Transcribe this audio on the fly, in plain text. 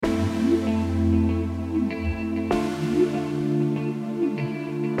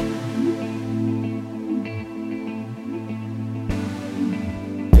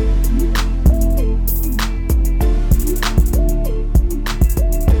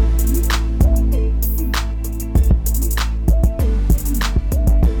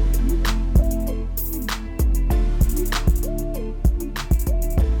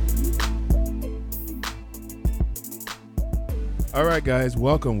right, guys,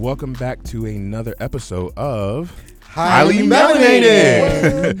 welcome back to another episode of Highly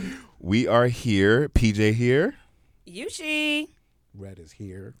Melanated. We are here. PJ here. Yushi. Red is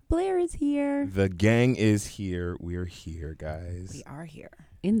here. Blair is here. The gang is here. We're here, guys. We are here.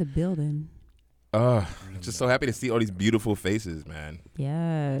 In the building. Just so happy to see all these beautiful faces, man.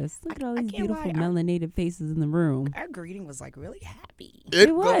 Yes. Look at all I these can't beautiful lie. melanated faces in the room. Our greeting was like really happy.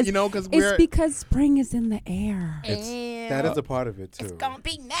 It was. You know, because It's because spring is in the air. That is a part of it too. It's gonna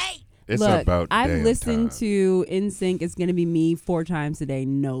be night. it's Look, about I've damn listened time. to NSYNC. It's going to be me 4 times today.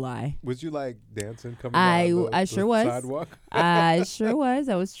 No lie. Was you like dancing coming I down I the sure was. sidewalk? I sure was.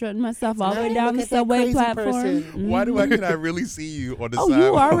 I was strutting myself all the way Now down look the at that subway crazy platform. person. Why Mhm. can I really see you on the Oh,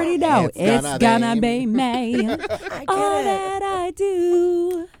 sidewalk? you already know. It's It's gonna gonna be be me. I All get it. that I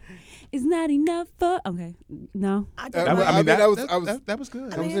do is not enough for. Okay, no. I That get was- it. I mean, that was- that was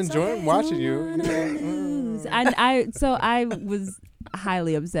good. I was mean, it's enjoying okay. watching you. Don't wanna lose. I was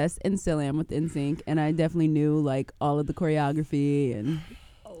highly obsessed and still am with NSYNC, and I definitely knew like all of the choreography and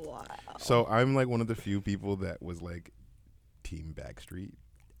Wow. So I'm like one of the few people that was like Team Backstreet.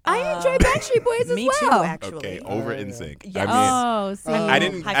 I enjoy Backstreet Boys as Me well. too, actually. Okay, over yeah. NSYNC. Yes. Oh, see, I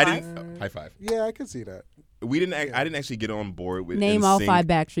didn't. High I five? didn't. High five. Yeah, I can see that. We didn't. I didn't actually get on board with name NSYNC. all 5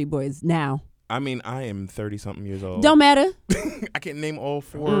 Backstreet Boys now. I mean, I am 30-something years old. Don't matter. I can't name all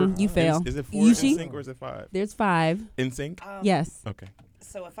 4. You fail. Is it 4 You in see? sync or is it 5? There's 5. In sync? Yes. Okay.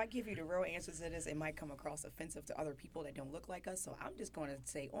 So if I give you the real answers to this, it might come across offensive to other people that don't look like us. So I'm just going to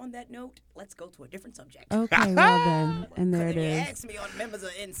say, on that note, let's go to a different subject. Okay, well then, and there it If you is. ask me on members of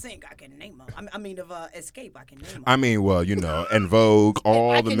NSYNC, I can name them. I mean, of Escape, I can name them. I mean, well, you know, En Vogue,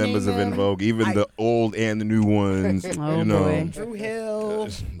 all I the can members name of En them. Vogue, even the old and the new ones. Oh, you know, boy. Drew Hill.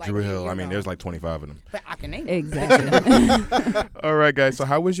 Drew Hill. you I mean, know. there's like 25 of them. But I can name them. Exactly. All right, guys. So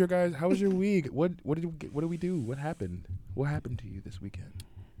how was your week? What did we do? What happened? What happened to you this weekend?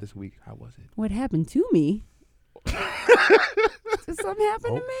 This week, how was it? What happened to me? Did something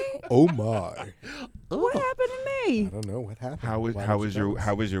happen to me? Oh my! What happened to me? I don't know what happened. How was Why how don't was you your tell us?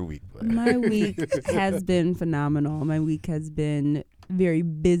 how was your week? Blair? My week has been phenomenal. My week has been very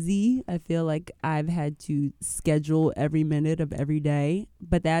busy. I feel like I've had to schedule every minute of every day,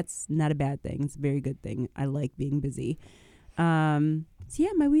 but that's not a bad thing. It's a very good thing. I like being busy. So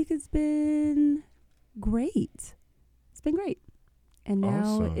yeah, my week has been great. It's been great. And now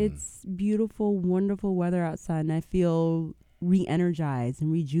Awesome. it's beautiful, wonderful weather outside, and I feel re-energized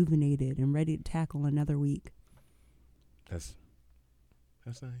and rejuvenated and ready to tackle another week. That's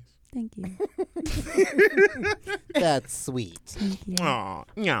nice. Thank you. That's sweet. Thank you. Aw,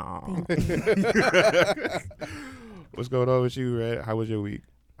 yeah. Thank you. What's going on with you, Red? How was your week?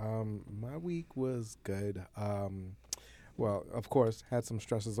 My week was good. Well, of course, had some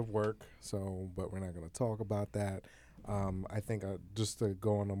stresses of work. But we're not going to talk about that. I think just to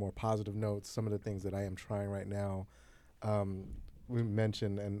go on a more positive note, some of the things that I am trying right now, we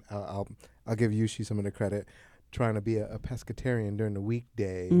mentioned, and I'll give Yushi some of the credit, trying to be a pescatarian during the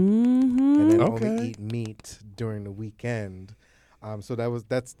weekday Mm-hmm. and then Okay. only eat meat during the weekend. So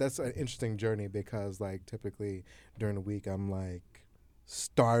that's an interesting journey because like typically during the week I'm like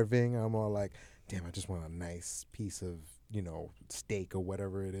starving. I'm all like, damn, I just want a nice piece of steak or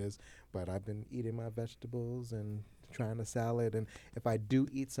whatever it is. But I've been eating my vegetables and trying a salad, and if I do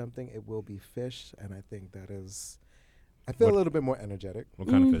eat something, it will be fish, and I think that is. I feel What- a little bit more energetic. What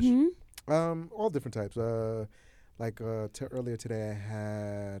kind of fish? All different types. Earlier today I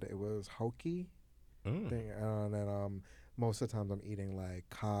had it was hoki thing, and then most of the times I'm eating like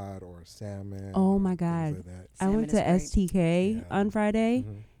cod or salmon. Oh or my things God. like that. I went to Salmon is great. STK Yeah. on Friday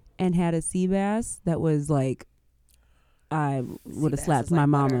Mhm. and had a sea bass that was like, I would have bass slapped is my like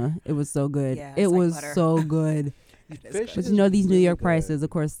mama. butter. It was so good. Yeah, it it's like was butter. so good. Fish But is you know these New really York good. prices, of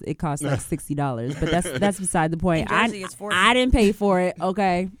course, it costs like $60. But that's beside the point. In Jersey, it's 40. I didn't pay for it.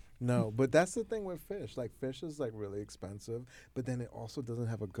 Okay. No, but that's the thing with fish. Like fish is like really expensive, but then it also doesn't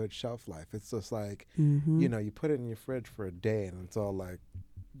have a good shelf life. It's just like Mm-hmm. you put it in your fridge for a day and it's all like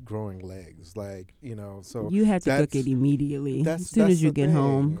growing legs, like So You had to cook that's- it immediately that's- as soon that's as you the get thing.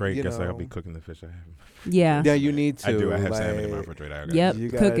 home. Great. You Guess I'll know. be cooking the fish I have. Yeah. Yeah, you need to. I do. I have salmon in my like, refrigerator. I got Yep. You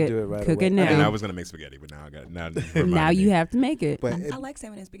Cook gotta it. do it right Cook away. it now. And I was gonna make spaghetti, but now I got now. Now you have to make it. But I like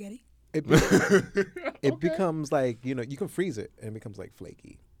salmon and spaghetti. it becomes like you can freeze it and it becomes like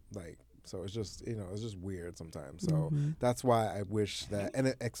flaky, like so it's just it's just weird sometimes. So Mhm. that's why I wish that, and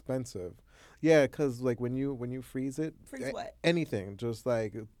it's expensive. Yeah, because like when you freeze it, Freeze what? anything, just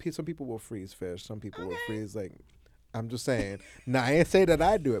like some people will freeze fish, some people will freeze like I'm just saying. Now I ain't say that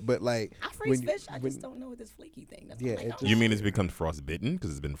I do it, but like I freeze when fish. I when- just don't know what this flaky thing. That's Yeah, what I'm it like, just- You mean it's become frostbitten because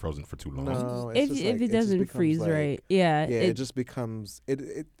it's been frozen for too long? no, it's If just if like- it just doesn't becomes freeze like- right, yeah, Yeah, it just becomes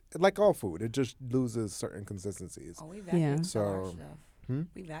it like all food. It just loses certain consistencies. Oh, we vacuum Yeah. sell our So- stuff. Hmm?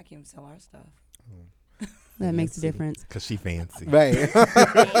 We vacuum sell our stuff. that makes a Fancy. difference. Because she fancy. Right.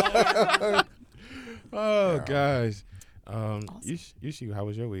 Oh, gosh. Awesome. Yushi, how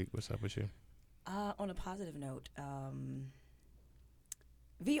was your week? What's up with you? On a positive note,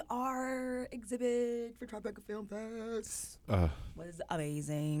 VR exhibit for Tribeca Film Fest was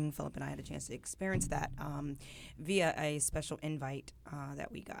amazing. Philip and I had a chance to experience that via a special invite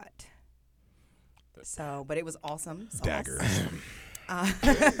that we got. So, but it was awesome. Daggers.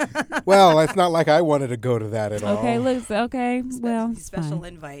 Well, it's not like I wanted to go to that at all. Okay, well, it's special fine.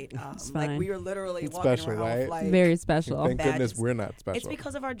 invite. It's Like fine. we were literally It's walking special, around right? like Very special. Thank goodness badges. we're not special. It's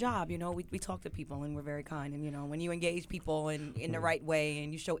because of our job, we talk to people and we're very kind. And, when you engage people in the right way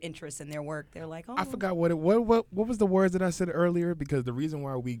and you show interest in their work, they're like, oh. I forgot what was the words that I said earlier, because the reason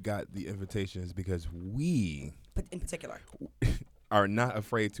why we got the invitation is because we But in particular. are not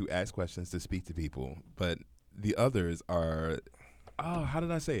afraid to ask questions, to speak to people, but the others are, how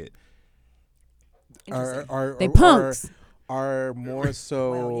did I say it? are They punks. are more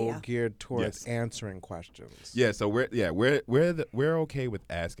so Well, yeah. geared towards Yes. answering questions. Yeah, so we're okay with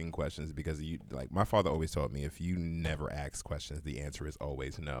asking questions, because my father always told me, if you never ask questions, the answer is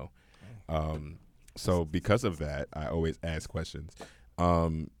always no. So because of that, I always ask questions.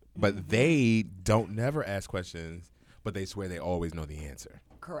 But they don't never ask questions, but they swear they always know the answer.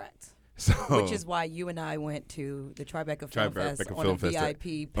 Correct. So Which is why you and I went to the Tribeca Film Fest on a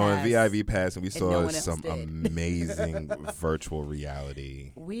VIP pass. on a VIP pass, and we and saw no one else some did. amazing virtual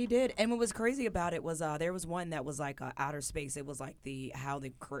reality. We did, and what was crazy about it was there was one that was like outer space. It was like how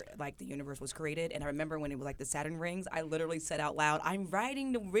the universe was created. And I remember when it was like the Saturn rings, I literally said out loud, "I'm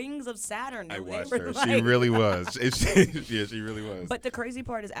riding the rings of Saturn." I And they watched were her. like- She really was. She really was. But the crazy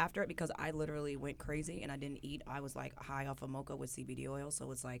part is after it, because I literally went crazy and I didn't eat. I was like high off of mocha with CBD oil,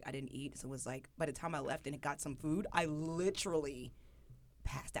 so it's like I didn't eat. So it was like by the time I left and got some food, I literally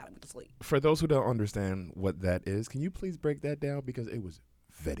passed out and went to sleep. For those who don't understand what that is, can you please break that down, because it was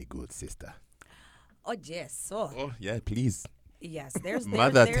very good, sister. Oh yes, so Oh yeah, please. yes. There's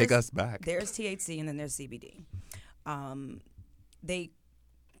Mother, there's, take us back. There's THC and then there's CBD. They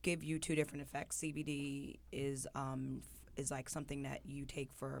give you two different effects. CBD is like something that you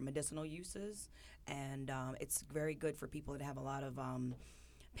take for medicinal uses, and it's very good for people that have a lot of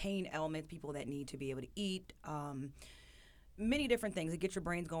pain ailments, people that need to be able to eat, many different things. It gets your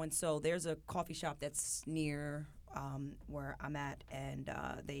brains going. So there's a coffee shop that's near where I'm at, and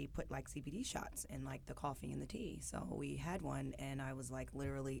they put like CBD shots in like the coffee and the tea. So we had one, and I was like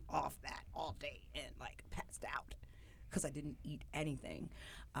literally off that all day and like passed out because I didn't eat anything.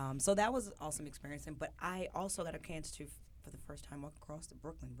 So that was an awesome experience. But I also got a chance to, for the first time, walk across the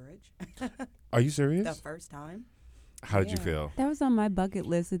Brooklyn Bridge. Are you serious? The first time. How did you Yeah. feel? That was on my bucket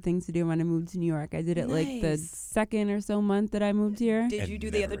list of things to do when I moved to New York. I did it like the Nice. second or so month that I moved here. Did And you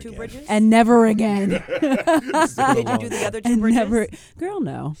do the never other two again. bridges? And never again. Did you do the other two And bridges? never. Girl,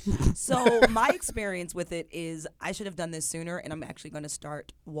 no. So my experience with it is I should have done this sooner, and I'm actually going to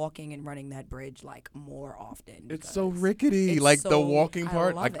start walking and running that bridge like more often. It's so because rickety, it's like the so- walking I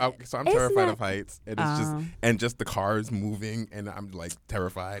part. love Like, it. so I'm It's terrified not- of heights, and it's just the cars moving, and I'm like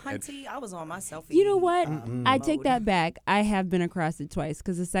terrified. And Hunty, I was on my selfie. You know what? I take mode. that back. I have been across it twice,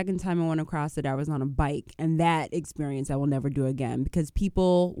 because the second time I went across it, I was on a bike, and that experience I will never do again, because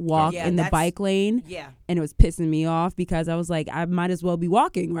people walk Yeah, in the that's- bike lane, Yeah. and it was pissing me off, because I was like, I might as well be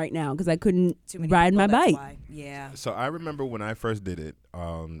walking right now, because I couldn't Too many ride people, my that's bike. why. Yeah. So I remember when I first did it,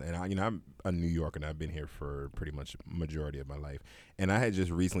 and I'm a New Yorker, and I've been here for pretty much majority of my life, and I had just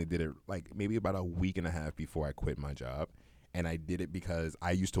recently did it like maybe about a week and a half before I quit my job. And I did it because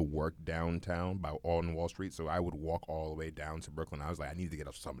I used to work downtown on Wall Street, so I would walk all the way down to Brooklyn. I was like, I need to get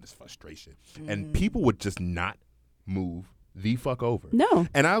off some of this frustration, and people would just not move the fuck over. No.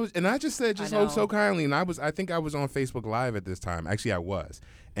 And I just said I so know. kindly, and I think I was on Facebook Live at this time. Actually, I was,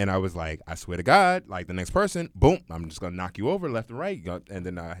 and I was like, I swear to God, like the next person, boom, I'm just gonna knock you over left and right, and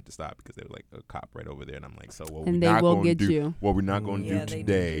then I had to stop because there was like a cop right over there, and I'm like, so what And we they not will gonna get do? you. What we're not gonna Yeah, do they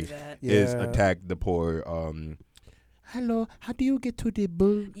today do that. is Yeah. attack the poor. Hello, how do you get to the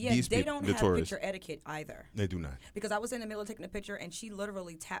bull? Yeah, they don't the have tourists. picture etiquette either. They do not. Because I was in the middle of taking a picture, and she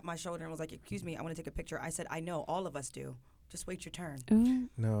literally tapped my shoulder and was like, "Excuse me, I want to take a picture." I said, "I know, all of us do, Just wait your turn. Ooh.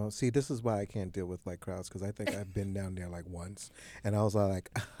 No, see, this is why I can't deal with like crowds because I think I've been down there like once, and I was like,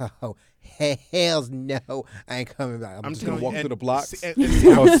 "Oh, hell's no, I ain't coming back. I'm just gonna telling walk you, through the and- blocks, and-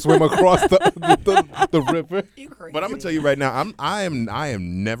 I'm gonna swim across the river." You crazy. But I'm gonna tell you right now, I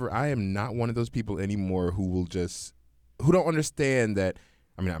am not one of those people anymore who don't understand that.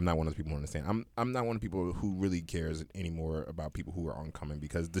 I mean, I'm not one of those people who understand. I'm not one of the people who really cares anymore about people who are oncoming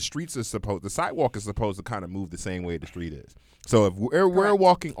because the sidewalk is supposed to kind of move the same way the street is. So if we're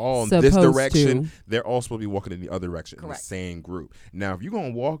walking all in this Supposed direction, to. they're all supposed to be walking in the other direction in the Correct. same group. Now, if you're gonna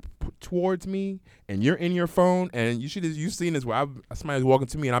walk towards me and you're in your phone and you've seen this where somebody's walking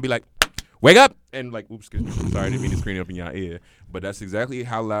to me and I'll be like, wake up, and like, oops, excuse me, sorry, I didn't mean to scream up in your ear, but that's exactly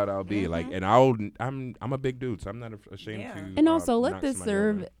how loud I'll be. Like, and I'm a big dude, so I'm not ashamed Yeah. to. And also, let knock this somebody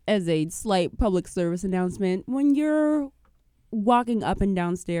serve over. as a slight public service announcement. When you're walking up and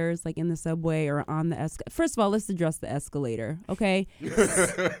down stairs, like in the subway or on the escalator, first of all, let's address the escalator, okay?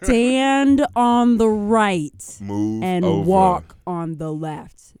 Stand on the right Move and over. walk on the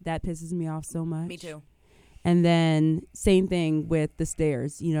left. That pisses me off so much. Me too. And then same thing with the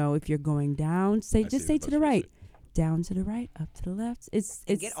stairs. You know, if you're going down, I just see say what to you're the right, saying. down to the right, up to the left. It's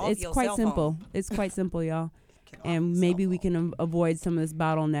get off your quite cell simple. phone. It's quite simple, y'all. Get off And your maybe cell we phone. can avoid some of this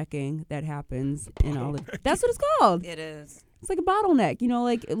bottlenecking that happens in all of. That's what it's called. It is. It's like a bottleneck, you know,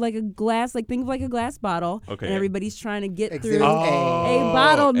 like a glass. Like think of like a glass bottle, Okay. and everybody's trying to get Exhibit through A. a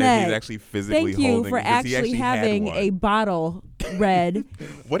bottleneck. And he's actually physically Thank you holding, for because he actually had having one. a bottle read,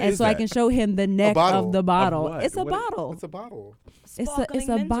 What and is so I that? can show him the neck bottle. of the bottle. what? It's a What- bottle. It's a bottle. It's Sparkling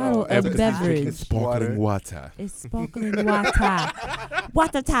a Mentos. bottle Yeah, of because beverage. It's sparkling water. It's sparkling water.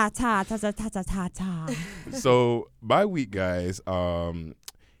 Water ta ta ta ta ta ta ta ta. So my week, guys.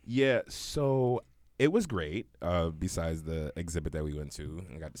 Yeah. So it was great. Besides the exhibit that we went to,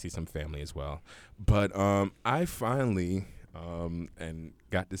 I got to see some family as well. But I finally and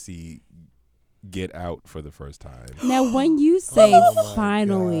got to see Get Out for the first time. Now, when you say Oh my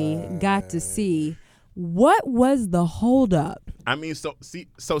finally got to God. see, what was the holdup? I mean, so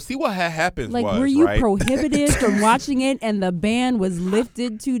see what had happened. Like, was, were you right? prohibited from watching it and the ban was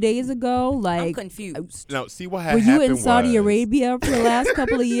lifted 2 days ago? I'm Like, confused. No, see what had were you in happened Saudi was- Arabia for the last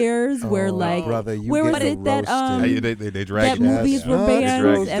couple of years where, Oh, like, brother, you where was getting it that, roasted. They that dragged it. movies were Yes. banned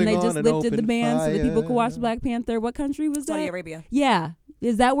Roasting and they on just an lifted the open ban so that people could watch fire. Black Panther? What country was Saudi that? Arabia. Yeah.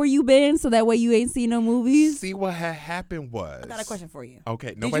 Is that where you been so that way you ain't seen no movies? See what had happened was. I got a question for you. Okay,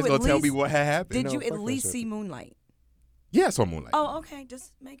 you nobody's at gonna tell me least- what had happened. Did you No, at fuck that least shit. see Moonlight? Yeah, I saw Moonlight. Oh, okay.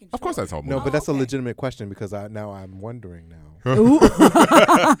 Just making sure. Of course I saw No, Moonlight. but that's a okay. legitimate question because now I'm wondering now. Ooh.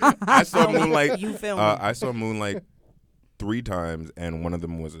 I saw Moonlight. You feel me? I saw Moonlight 3 times, and one of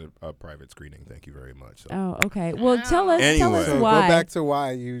them was a private screening. Thank you very much. So. Oh, okay. Well, tell us Anyway. So why. go back to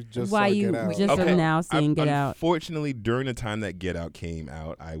why you just Why saw you Get Out. just Okay. are now seeing Get Out. Unfortunately, during the time that Get Out came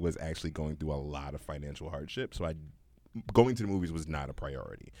out, I was actually going through a lot of financial hardship, so going to the movies was not a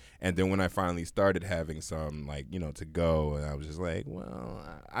priority. And then when I finally started having some, like, to go, and I was just like, well,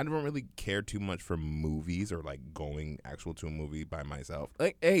 I don't really care too much for movies or like going to a movie by myself.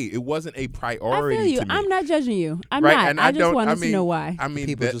 Like, hey, it wasn't a I priority feel you. to me. I'm not judging you. I'm Right, not. and I just don't- wanted I to mean- know why. I mean,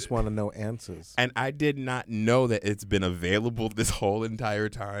 People that- just want to know answers. and I did not know that it's been available this whole entire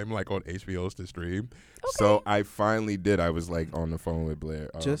time, like on HBO's to stream. So I finally did. I was like on the phone with Blair.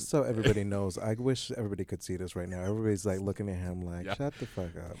 Just so everybody knows, I wish everybody could see this right now. Everybody's like looking at him like, Yeah. shut the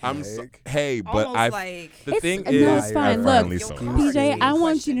fuck up. I'm so, like, hey, but Almost I. like The thing no, is, it's fine. I Look, finally Yo, saw come it. on. PJ, I want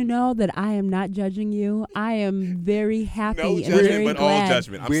you Question. to know that I am not judging you. I am very happy No and judgment, very but all glad.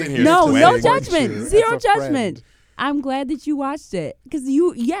 judgment. I'm We're sitting here here No, to no sweating. judgment. you Zero as a friend. judgment. I'm glad that you watched it because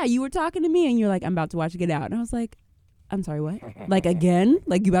you were talking to me and you're like, I'm about to watch Get Out, and I was like, I'm sorry, what? Like again?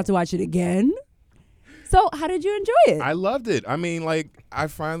 Like you about to watch it again? So how did you enjoy it? I loved it. I mean, like, I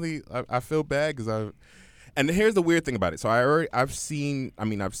feel bad because and here's the weird thing about it. So I've seen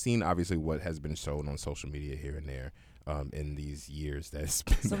obviously what has been shown on social media here and there in these years that's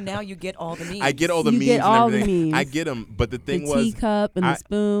been. so now you get all the memes. I get all the You memes get all and the everything. memes. I get them, but the the thing was, teacup and I- the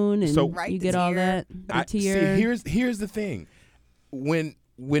spoon, and so- Right, you the get all tear. that. The I, see, tear. here's the thing.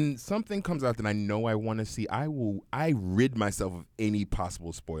 When something comes out that I know I want to see, I rid myself of any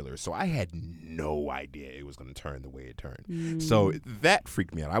possible spoilers. So I had no idea it was going to turn the way it turned. Mm. So that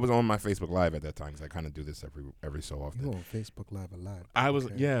freaked me out. I was on my Facebook Live at that time because I kind of do this every so often. You on Facebook Live a lot. I was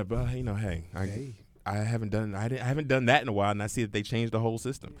Okay. yeah, but hey, Hey. I haven't done that in a while, and I see that they changed the whole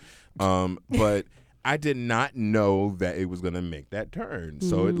system. But I did not know that it was gonna make that turn,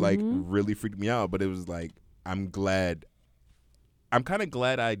 so it like Mhm. really freaked me out. But it was like I'm kind of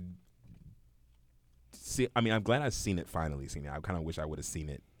glad I'm glad I've finally seen it. I kind of wish I would have seen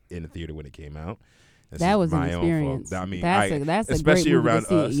it in the theater when it came out. This That is was an my own fault. experience. I mean, That's a especially great movie around to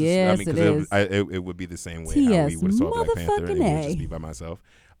see. us. Yes, I mean, it 'cause is. it would be the same way how we T.S. would have saw Black Panther, and it motherfucking would just A. be by myself.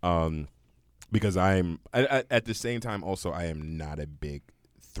 Because I'm at the same time also I am not a big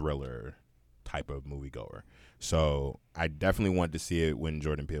thriller type of moviegoer. So I definitely wanted to see it when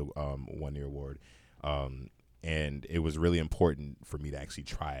Jordan Peele won the award. And it was really important for me to actually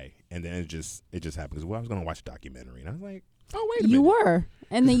try. And then it just happened because I was going to watch a documentary, and I was like, oh wait a minute. You were,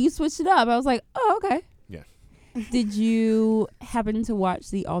 and then you switched it up. I was like, oh, okay. Yeah. Did you happen to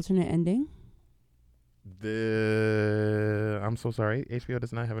watch the alternate ending? I'm so sorry. HBO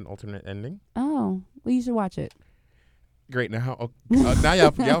does not have an alternate ending. Oh, well, you should watch it. Great. Now y'all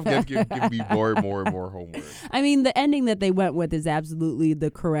give me more and more homework. I mean, the ending that they went with is absolutely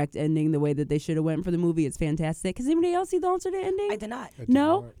the correct ending. The way that they should have went for the movie, it's fantastic. Has anybody else see the alternate ending? I did not.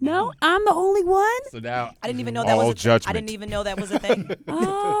 No, I'm the only one. So now I didn't even know that was. judgment. I didn't even know that was a thing.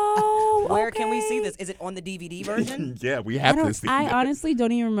 Oh, Where can we okay. see this? Is it on the DVD version? Yeah, we have to see. I it. honestly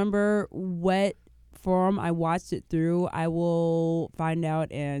don't even remember what forum I watched it through. I will find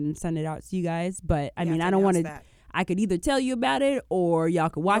out and send it out to you guys. But I You mean, have I don't want announce to. that. I could either tell you about it or y'all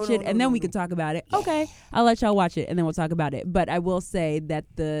could watch No, it and then we could talk about it. Okay, I'll let y'all watch it and then we'll talk about it. But I will say that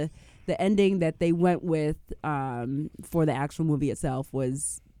the ending that they went with for the actual movie itself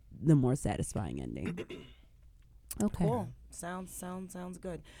was the more satisfying ending. Okay. Cool. Sounds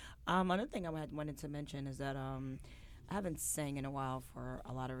good. Another thing I wanted to mention is that I haven't sang in a while for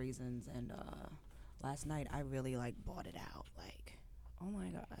a lot of reasons, and last night I really bought it out. Oh my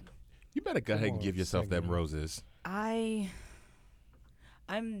God. You better go ahead and give yourself them singing. roses.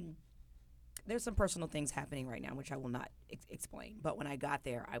 There's some personal things happening right now, which I will not explain. But when I got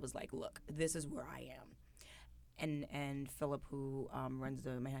there, I was like, look, this is where I am. And Philip, who runs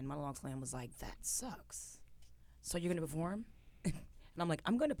the Manhattan Monologue Slam, was like, that sucks. So you're going to perform? And I'm like,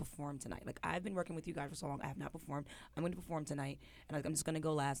 I'm going to perform tonight. I've been working with you guys for so long. I have not performed. I'm going to perform tonight. And I'm just going to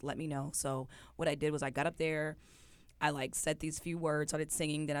go last. Let me know. So what I did was I got up there. I said these few words, started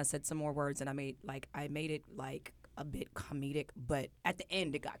singing, then I said some more words, and I made it a bit comedic, but at the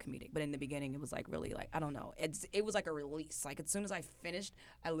end it got comedic. But in the beginning it was really I don't know. It was like a release. As soon as I finished,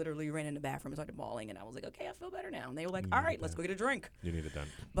 I literally ran in the bathroom and started bawling, and I was like, okay, I feel better now. And they were like, all right, let's go get a drink. You need it done.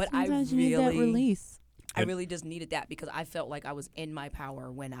 But Sometimes you need that release. I really just needed that because I felt like I was in my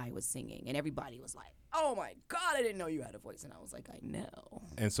power when I was singing, and everybody was like, oh my God, I didn't know you had a voice. And I was like, I know.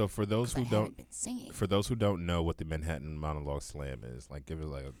 And so for those who I haven't been singing. don't know what the Manhattan Monologue Slam is, give it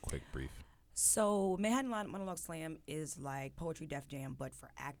a quick brief. So Manhattan Monologue Slam is like Poetry Def Jam, but for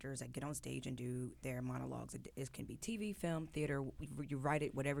actors that get on stage and do their monologues. It can be TV, film, theater. You write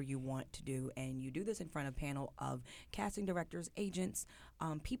it, whatever you want to do, and you do this in front of a panel of casting directors, agents,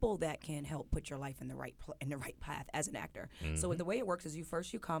 people that can help put your life in the right path as an actor. Mm-hmm. So the way it works is you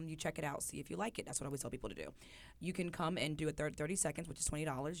come, you check it out, see if you like it. That's what I always tell people to do. You can come and do 30 seconds, which is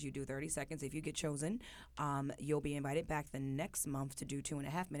 $20. You do 30 seconds. If you get chosen, you'll be invited back the next month to do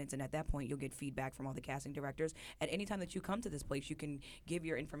 2.5 minutes, and at that point you'll get feedback from all the casting directors. And anytime that you come to this place, you can give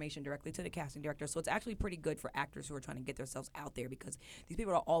your information directly to the casting director. So it's actually pretty good for actors who are trying to get themselves out there, because these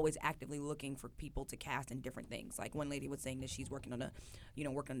people are always actively looking for people to cast in different things. Like one lady was saying that she's working on a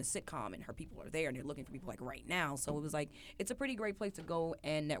sitcom, and her people are there, and they're looking for people right now. So it was it's a pretty great place to go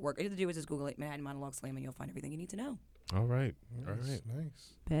and network. All you have to do is just Google it, Manhattan Monologue Slam, and you'll find everything you need to know. All right.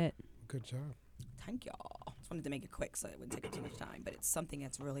 Nice. Bet. Good job. Thank y'all. Just wanted to make it quick so it wouldn't take up too much time, but it's something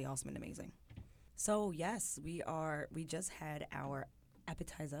that's really awesome and amazing. So yes, we just had our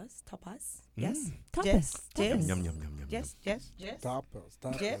appetizers, tapas. Yes. Tapas. Yes. Tapas. Yes. Yum, yum, yum, yum. Yes. Yes. Yes. Tapas.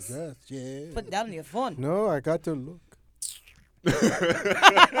 Yes. Yes. Yeah. Put that on your phone. No, I got to look.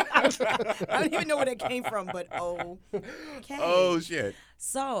 I don't even know where that came from, but okay. Oh shit.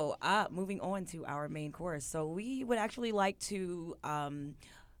 So, moving on to our main course. So we would actually like to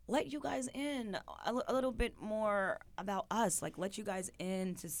let you guys in a little bit more about us. Let you guys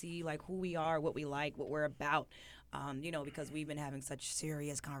in to see who we are, what we like, what we're about. Because we've been having such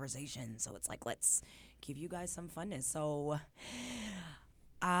serious conversations. So it's let's give you guys some funness. So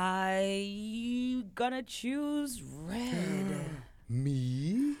I gonna choose red.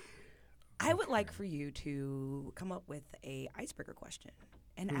 Me? I would like for you to come up with a icebreaker question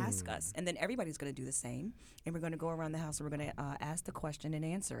and ask us, and then everybody's going to do the same, and we're going to go around the house and we're going to ask the question and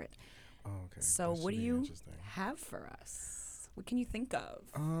answer it. Oh, okay. So That what do should be you interesting. have for us? What can you think of?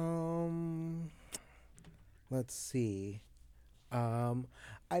 Let's see. I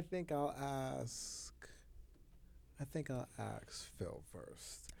think I'll ask Phil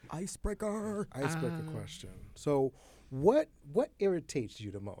first. Icebreaker. Icebreaker question. So, what irritates you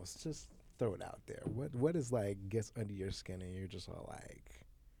the most? Just throw it out there. What is gets under your skin and you're just all like,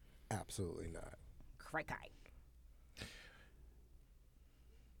 Absolutely not. Cray.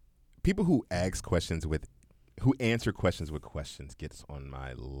 People who answer questions with questions gets on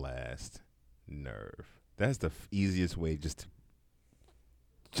my last nerve. That's the easiest way just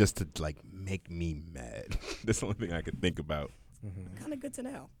to like make me mad. That's the only thing I could think about. Kind of good to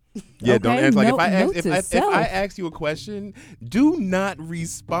know. Yeah, Okay, don't answer. Like note if to I self. ask you a question, do not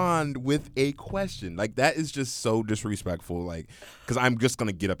respond with a question. Like that is just so disrespectful. Like, because I'm just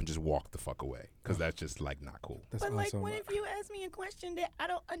gonna get up and just walk the fuck away. Because that's just like not cool. That's But like, awesome. what if you ask me a question that I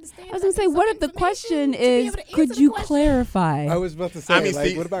don't understand? I was gonna say, what if the question To be is, able to answer could the you question? clarify? I was about to say, I mean, like,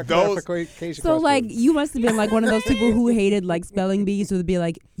 see, what about those- clarification So like questions? you must have been like one of those people who hated like spelling bees, so it'd be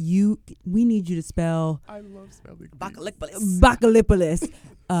like, we need you to spell I love spelling. Bacallipolis. Bacallipolis.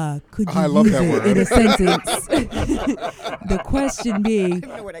 Could you I love use that it word. in a sentence? The question being,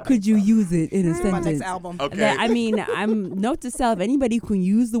 know where that could you use it in a My next sentence? album. Okay. That, I mean, I'm note to self. Anybody who can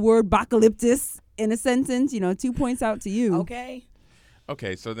use the word bacalyptus in a sentence, 2 points out to you. Okay.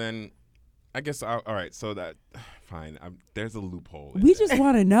 Okay, so then I guess all right. So that fine. There's a loophole. in We there. just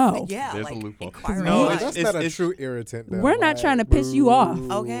want to know. Yeah, There's like a loophole. inquiring No, minds. that's it's- not a it's- true irritant. Though. We're not trying to piss you off.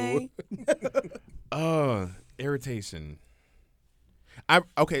 Okay. Irritation.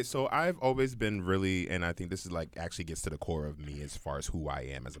 So I've always been really, and I think this is like actually gets to the core of me as far as who I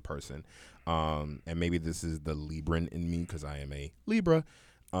am as a person. And maybe this is the Libran in me because I am a Libra.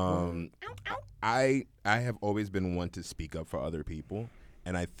 I have always been one to speak up for other people,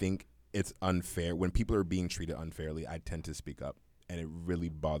 and I think it's unfair when people are being treated unfairly. I tend to speak up, and it really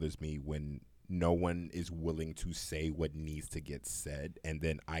bothers me when no one is willing to say what needs to get said, and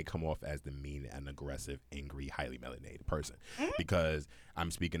then I come off as the mean and aggressive, angry, highly melanated person because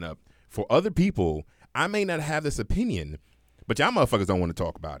I'm speaking up for other people. I may not have this opinion, but y'all motherfuckers don't want to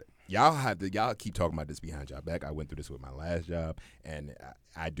talk about it. Y'all keep talking about this behind y'all back. I went through this with my last job, and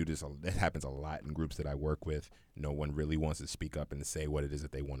I do this. That happens a lot in groups that I work with. No one really wants to speak up and say what it is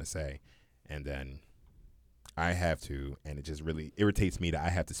that they want to say, and then I have to, and it just really irritates me that I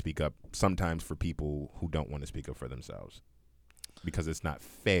have to speak up sometimes for people who don't want to speak up for themselves, because it's not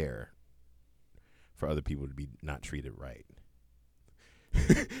fair for other people to be not treated right.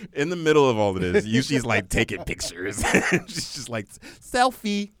 In the middle of all of this, she's like taking pictures. She's just like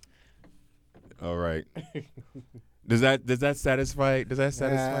selfie. All right. Does that satisfy? Does that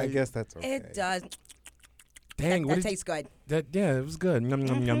satisfy? I guess that's okay. It does. Dang, what That did tastes good. that? Yeah, it was good. Yum,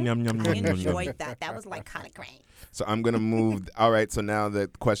 yum, yum, yum, yum, yum, yum, yum. Enjoyed that. That was like kind of great. So I'm gonna move. All right. So now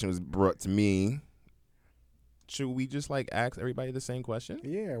that the question was brought to me, should we just like ask everybody the same question?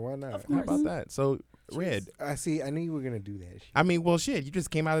 Yeah, why not? Of How course. about that? So Red. I see. I knew you were gonna do that. I mean, well, shit. You just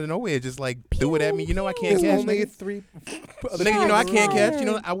came out of nowhere, just like threw it at me. You know I can't There's catch. only Nigga. 3. Nigga, you know I can't catch. You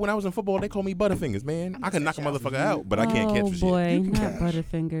know, when I was in football, they called me Butterfingers, man. I can knock a motherfucker out, but I can't catch Oh for boy, shit. not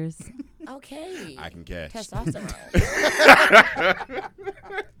Butterfingers. Okay. I can catch. Testosterone.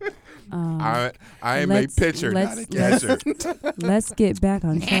 I am a Let's- pitcher, not a catcher. Let's get back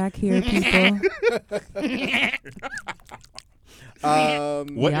on track here, people.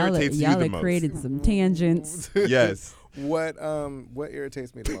 What y'all irritates you y'all the have most? created some tangents. Yes. What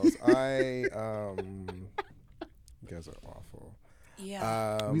irritates me the most? You guys are awful.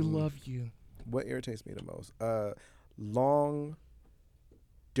 Yeah. We love you. What irritates me the most? Long,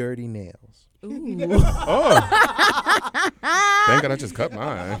 dirty nails. Oh. Thank God I just cut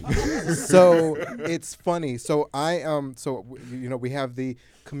mine. So it's funny. So we have the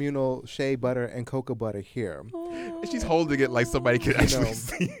communal shea butter and cocoa butter here, She's holding it like somebody could actually know.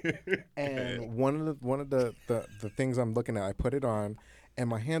 see it. and one of the things I'm looking at, I put it on, and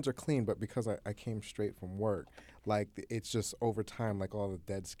my hands are clean, but because I came straight from work, like it's just over time, like all the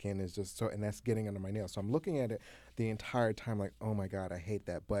dead skin is just so, and that's getting under my nails. So I'm looking at it the entire time, like, oh my God, I hate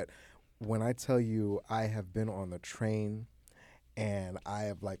that. But when I tell you, I have been on the train and I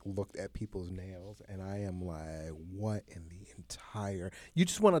have like looked at people's nails and I am like, what in the entire, you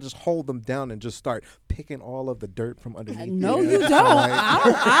just want to just hold them down and just start picking all of the dirt from underneath. No, your you nails. don't. Like,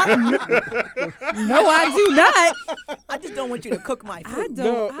 No, I do not. I just don't want you to cook my I food.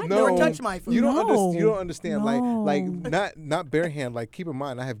 don't. No, Or touch my food. You don't, No. you don't understand. Like No. not bare hand. Like keep in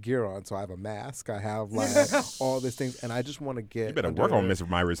mind, I have gear on, so I have a mask. I have like all these things, and I just want to get. You better under work on it. Miss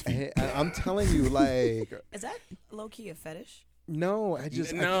Myra's feet. Hey, I'm telling you, like, Is that low key a fetish? no, I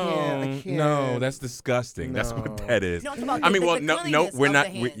can't. No, that's disgusting. That's what No. that is. No, I'm talking about I mean, the well, no, cleanliness we're of not,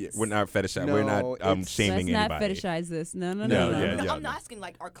 the hands. we're not fetishizing. No, we're not it's- shaming Let's not anybody. fetishize this. No. No, yeah. I'm not asking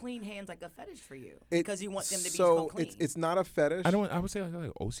like, are clean hands like a fetish for you? It- Because you want them to be so clean. it's not a fetish. I would say like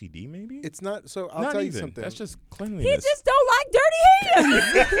OCD maybe. It's not. So I'll not tell you even. something. That's just He cleanliness. just don't like dirty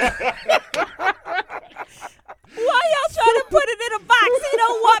hands. Why y'all trying to put it in a box? He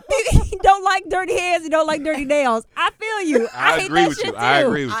don't want people. don't like dirty hands, you don't like dirty nails. I feel you. I hate agree that with shit you. too. I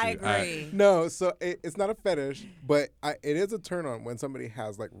agree with I you. agree. No, so it's not a fetish, but it is a turn on when somebody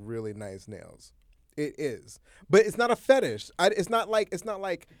has like really nice nails. It is, but it's not a fetish. It's not like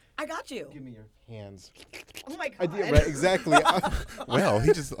I got you. give me your hands. Oh my I god. did, right, exactly. Well,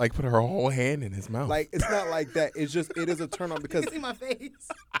 he just like put her whole hand in his mouth. Like it's not like that. It's just it is a turn on because You see my face.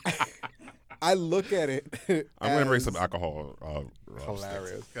 I look at it. I'm gonna bring as some alcohol.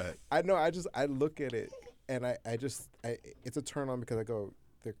 hilarious. Go ahead. I know. I look at it and I it's a turn on because I go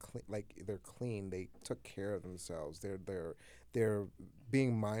they're clean. Like they're clean. They took care of themselves. They're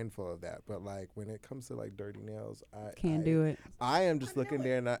being mindful of that. But like when it comes to like dirty nails, Can't do it. I am just looking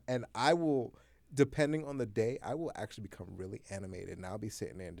there and I will, depending on the day, I will actually become really animated and I'll be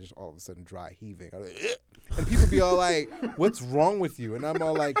sitting there and just all of a sudden dry heaving. I'm like, "Ugh." And people be all like, "What's wrong with you?" And I'm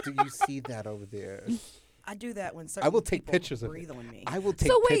all like, "Do you see that over there?" I do that when certain I will take people pictures of breathe it. on me. I will take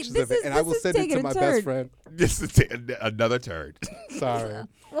So wait, pictures this of it is- and I this will is send it taking to a my turn. best friend. Just to take another turn. Sorry.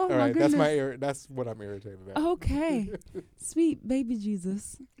 Oh All my right, that's goodness. that's what I'm irritated at. Okay. Sweet baby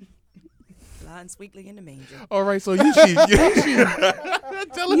Jesus. Lying sweetly in the manger. All right, so Yushi,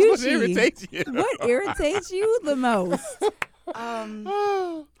 tell us what Yushi. irritates you. What irritates you the most?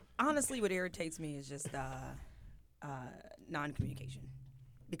 Honestly, what irritates me is just non-communication,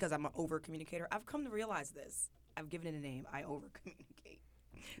 because I'm an over-communicator. I've come to realize this. I've given it a name. I over-communicate.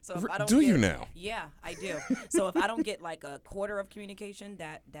 So if I don't Do you get- now? Yeah, I do. So if I don't get like a quarter of communication,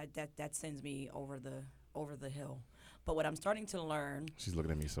 that sends me over the hill. But what I'm starting to learn She's looking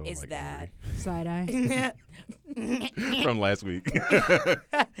at me so is like that Side eye. angry. From last week.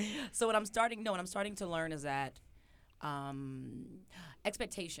 so what I'm starting to learn is that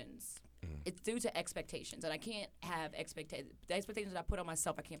expectations. It's due to expectations, and I can't have the expectations that I put on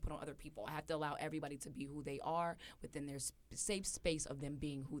myself. I can't put on other people. I have to allow everybody to be who they are within their safe space of them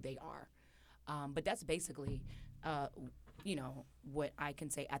being who they are. But that's basically, what I can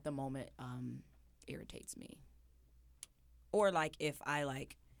say at the moment irritates me. Or like if I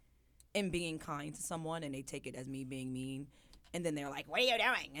am being kind to someone and they take it as me being mean, and then they're like, "What are you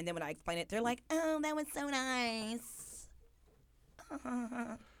doing?" And then when I explain it, they're like, "Oh, that was so nice."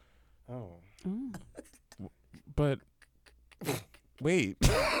 Oh. But wait. There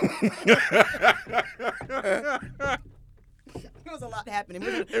was a lot happening.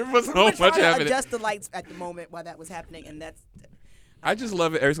 It was so much trying to happening. adjust the lights at the moment while that was happening, and that's. I just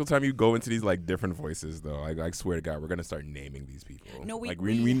love it every single time you go into these like different voices though. I swear to God, we're gonna start naming these people. No, we they have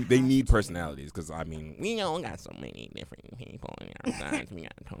need to. personalities because I mean we all got so many different people in our lives. We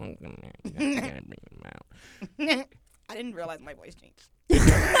gotta talk to them. We gotta bring them out. I didn't realize my voice changed.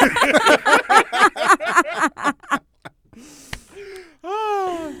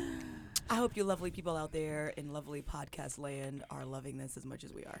 I hope you lovely people out there in lovely podcast land are loving this as much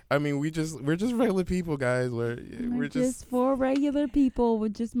as we are. I mean we're just regular people, guys. We're just four regular people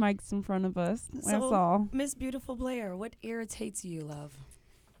with just mics in front of us. That's So, all. Miss Beautiful Blair, what irritates you, love?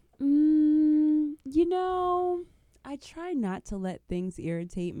 I try not to let things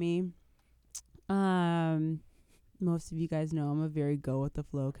irritate me. Most of you guys know I'm a very go with the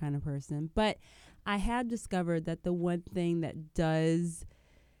flow kind of person, but I have discovered that the one thing that does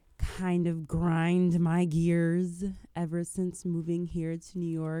kind of grind my gears ever since moving here to New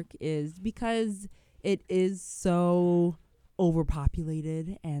York is because it is so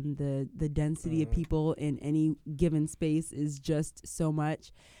overpopulated and the density of people in any given space is just so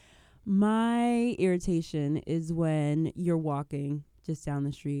much. My irritation is when you're walking just down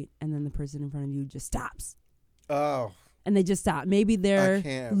the street and then the person in front of you just stops. Oh. And they just stop. Maybe they're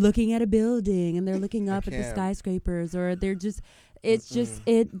can't. looking at a building and they're looking up at the can't. skyscrapers, or they're just it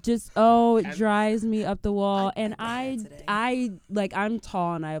drives me up the wall. And I'm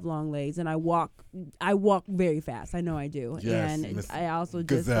tall and I have long legs and I walk very fast. I know I do. Yes, and Miss I also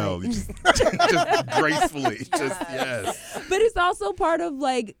Gazelle, just just gracefully, just yes. but it's also part of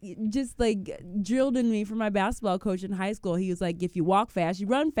drilled in me from my basketball coach in high school. He was like, if you walk fast, you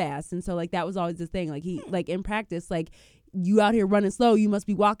run fast. And so that was always the thing. In practice, you out here running slow, you must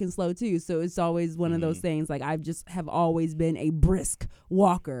be walking slow too. So it's always one of those things. I just have always been a brisk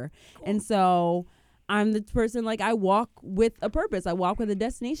walker. Cool. And so I'm the person, I walk with a purpose. I walk with a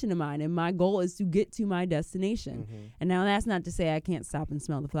destination in mind, and my goal is to get to my destination. Mm-hmm. And now that's not to say I can't stop and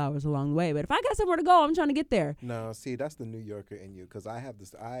smell the flowers along the way, but if I got somewhere to go, I'm trying to get there. No, see, that's the New Yorker in you, because I have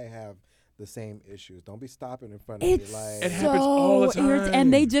the same issues. Don't be stopping in front of me. It happens all the time.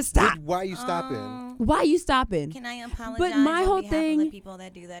 And they just stop. Why are you stopping? Why are you stopping? Can I apologize But my whole on behalf thing, of the people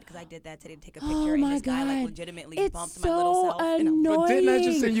that do that? Because I did that today to take a picture, oh and my this guy God. legitimately It's bumped so my little self. annoying. But didn't I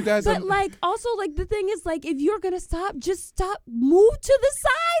just send you guys? But also the thing is if you're gonna stop, just stop, move to the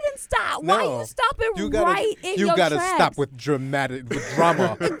side and stop. Why No. you stopping You gotta, right in you your gotta tracks? stop with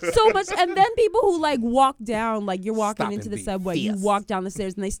drama. So much, and then people who like walk down, like you're walking Stop into and the be subway, you fierce. walk down the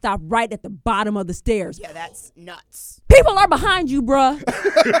stairs and they stop right at the bottom of the stairs. Yeah, that's nuts. People are behind you, bruh.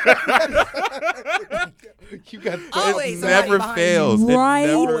 You got Always It somebody never behind fails. It Right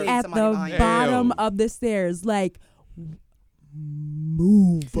never at somebody the behind you. bottom fails. of the stairs, like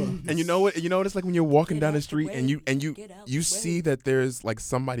move. And you know what? You know what it's like when you're walking Get down the out the street and way. you Get out you the see way. that there's like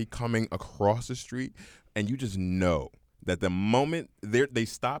somebody coming across the street, and you just know that the moment they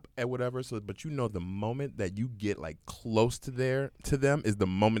stop at whatever. So, but you know the moment that you get like close to them is the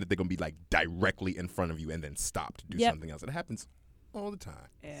moment that they're gonna be like directly in front of you and then stop to do Yep. something else. It happens all the time.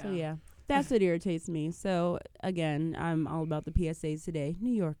 Yeah. So yeah, that's what irritates me. So again, I'm all about the PSAs today.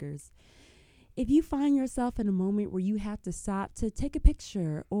 New Yorkers, if you find yourself in a moment where you have to stop to take a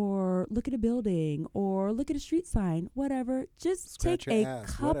picture or look at a building or look at a street sign, whatever, just Scratch take your a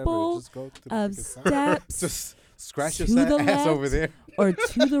ass, whatever. couple Just go to the of freaking side. steps Just scratch your to the ass over left there. or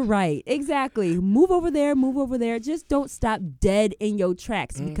to the right. Exactly. Move over there, move over there. Just don't stop dead in your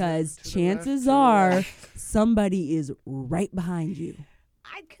tracks because To the left, chances to the are left. somebody is right behind you.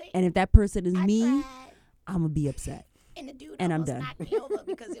 I couldn't. And if that person is I me, tried, I'm going to be upset. and the dude and I'm almost done. knocked me over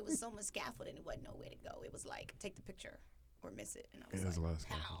because it was so much scaffolding. It wasn't nowhere to go. It was like take the picture or miss it. And I was There's a like, lot of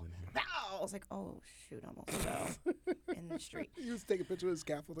pow, scaffolding here. pow. I was like, oh shoot, I almost fell in the street. You just take a picture of the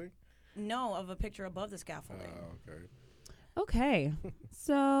scaffolding. No, of a picture above the scaffolding. Okay. Okay.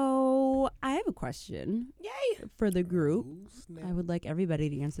 So I have a question Yay! for the group. Oh, snap. I would like everybody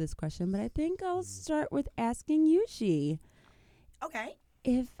to answer this question, but I think I'll start with asking Yushi. Okay.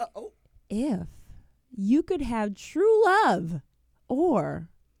 If Oh. you could have true love or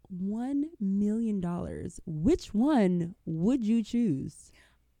 $1 million, which one would you choose?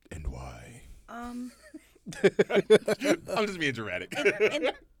 And why? Um. I'm just being dramatic.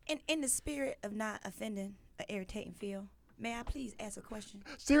 In the spirit of not offending or irritating Phil, may I please ask a question?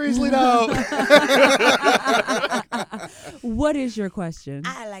 Seriously though. What is your question?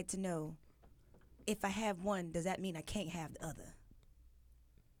 I'd like to know if I have one, does that mean I can't have the other?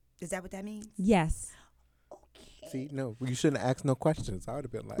 Is that what that means? Yes. Okay. See, no, you shouldn't ask no questions. I would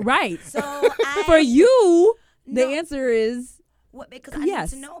have been like, Right. So I For you, the No. answer is What, because I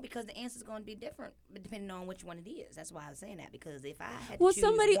Yes. need to know because the answer is going to be different depending on which one it is. That's why I was saying that because if I had to well, choose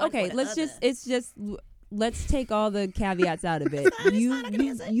somebody. one Okay, or the let's other, just. It's just. Let's take all the caveats out of it. fine, I can You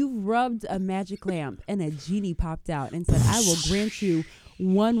answer it. you rubbed a magic lamp and a genie popped out and said, "I will grant you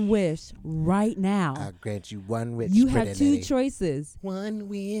one wish right now." I'll grant you one wish. You have pretty two lady. choices. One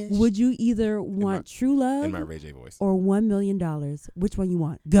wish. Would you either want true love In my Ray J voice. or $1 million? Which one you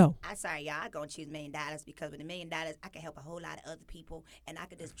want? Go. I'm sorry, y'all. I'm going to choose $1 million because with $1 million, I can help a whole lot of other people and I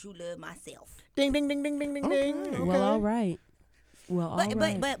could just true love myself. Ding, ding, ding, ding, ding, ding, ding. Okay. Okay. Well, all right. Well, all But,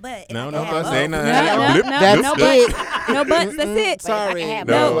 right. but. if No, I no, can have but say both- no. no, Blip, no, blip, no, blip. but no buts. That's it. Sorry. have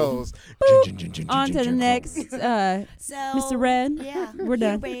No. Bellows. On to the next, So, Mr. Red. Yeah. We're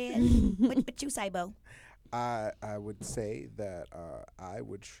yeah, done. Red. What you say, Bo? I would say that I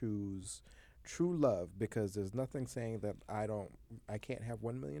would choose true love because there's nothing saying that I can't have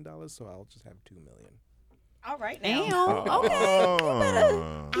 $1 million, so I'll just have $2 million. All right Damn. now.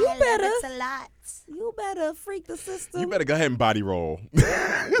 Oh. You I better- love it a lot. You better freak the system. You better go ahead and body roll.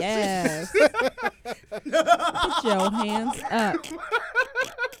 Yes. Put your hands up.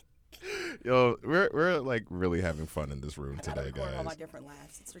 Yo, we're like really having fun in this room I gotta today, record all my guys. different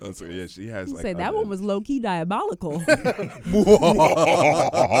laughs. It's That's, ridiculous. yeah, she has You like. say that other- one was low key diabolical.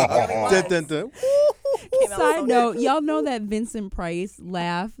 Dun, dun, dun. Came out so Side note, y'all know that Vincent Price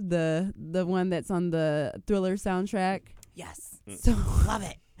laugh, the one that's on the Thriller soundtrack. Yes. So Love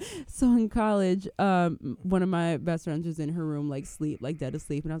it. so in college, one of my best friends was in her room like dead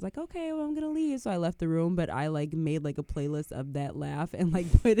asleep, and I was like, okay, well I'm gonna leave. So I left the room, but I like made like a playlist of that laugh and like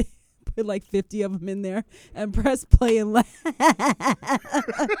put like 50 of them in there and press play and laugh.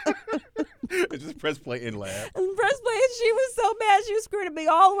 Just press play and laugh. And press play, and she was so mad. She was screaming at me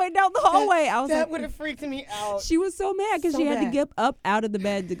all the way down the hallway. I was That like, would have freaked me out. she was so mad because So she had to mad. get up out of the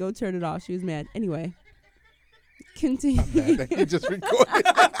bed to go turn it off. She was mad. Anyway, continue. He just recorded.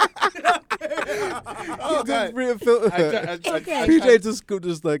 Oh, God. Okay. PJ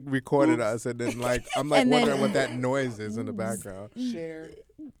just like recorded us, and then like I'm like And then- wondering what that noise is in the background. Share.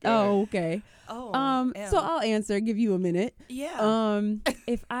 Oh, okay. Oh. So I'll answer. Give you a minute. yeah.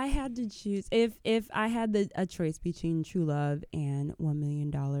 If I had to choose, if I had a choice between true love and $1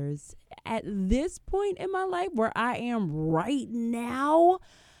 million, at this point in my life where I am right now,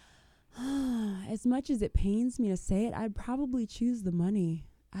 as much as it pains me to say it, I'd probably choose the money.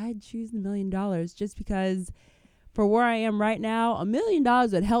 I'd choose the $1 million just because for where I am right now, $1 million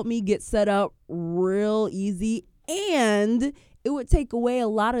would help me get set up real easy, and it would take away a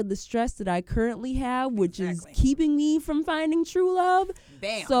lot of the stress that I currently have, which is keeping me from finding true love.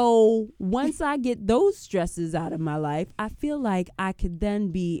 Bam. So once I get those stresses out of my life, I feel like I could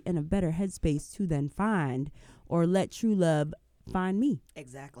then be in a better headspace to then find or let true love find me.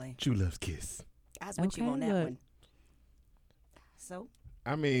 Exactly. True love's kiss. That's what you Okay, on that look. one. So,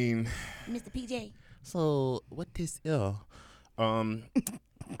 I mean, Mr. PJ. so what is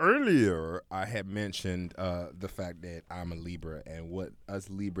earlier I had mentioned the fact that I'm a Libra, and what us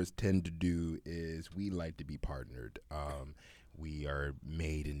Libras tend to do is we like to be partnered. We are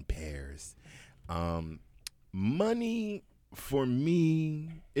made in pairs. Money for me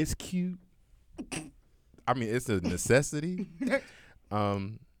is cute. I mean, it's a necessity.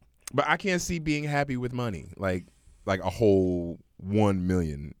 But I can't see being happy with money, like a whole 1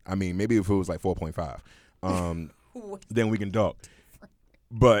 million. I mean, maybe if it was like 4.5, then we can talk.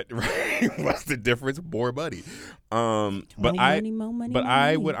 But right, what's the difference? More money. But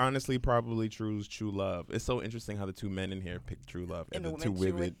I would honestly probably choose true love. It's so interesting how the two men in here picked true love and the two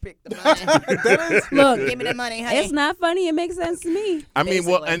women. Look, Give me the money, honey. it's not funny. It makes sense to me. I mean,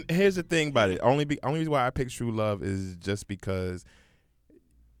 well, Basically. and here's the thing about it. Only reason why I picked true love is just because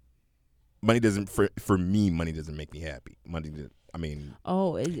money doesn't for me. Money doesn't make me happy. I mean,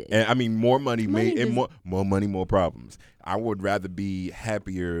 more money, more money, more problems. I would rather be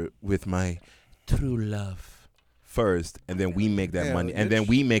happier with my true love first, and then we make that money, and then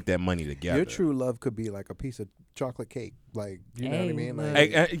we make that money together. Your true love could be like a piece of chocolate cake, like you know what I mean. look.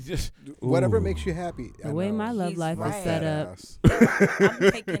 Like, whatever makes you happy. The way my love He's life right. is set up.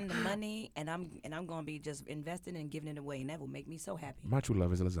 I'm taking the money and I'm gonna be just investing and giving it away, and that will make me so happy. My true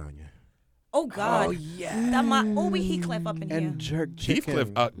love is lasagna. Oh God! Oh yeah. We Heathcliff up in here. And jerk chicken.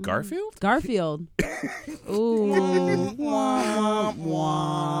 Heathcliff, Garfield. Garfield. Ooh. Wah,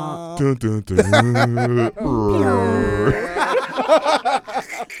 wah. Dun, dun, dun.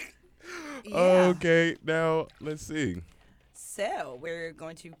 Yeah. Okay, now let's see. So we're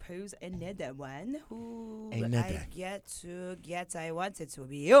going to pose another one. Who Another. I wanted to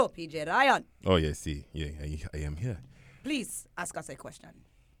be you, PJ Ryan. Oh yeah, see, yeah, I am here. Please ask us a question.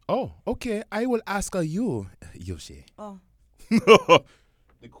 Oh, okay. I will ask you, Yoshi. Oh. The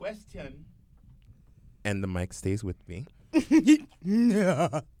question, and the mic stays with me.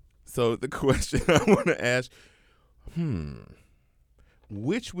 So the question I want to ask,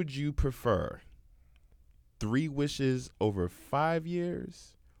 which would you prefer? 3 wishes over 5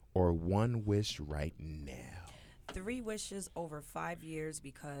 years, or 1 wish right now? 3 wishes over 5 years,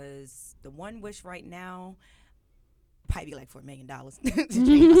 because the 1 wish right now probably be like for $1 million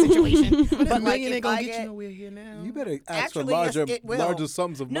situation. But like, if I get, nowhere here now. You better ask for Actually, yes, it will. larger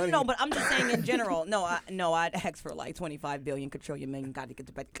sums of money. No, but I'm just saying in general. I'd ask for like 25 billion, quadrillion, million. Got to get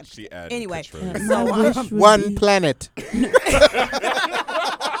the better. She added Anyway, quadrillion. so My wish would One be- planet.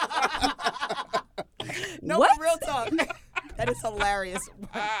 no, What? real talk. That is hilarious.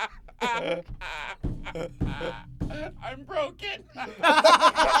 I'm broken.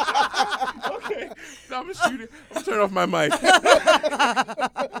 Okay, so I'm shooting. I'm turning off my mic.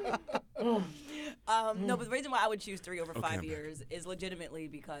 No, but the reason why I would choose 3 over 5 Okay. years is legitimately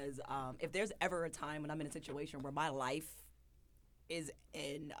because if there's ever a time when I'm in a situation where my life is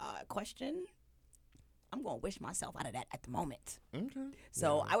in question, I'm going to wish myself out of that at the moment. Okay.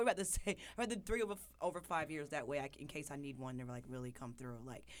 So I would rather say, rather 3 over 5 years. That way, in case I need one to like really come through.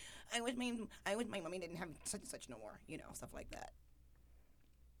 Like, I wish my mommy didn't have such and such no more. You know, stuff like that.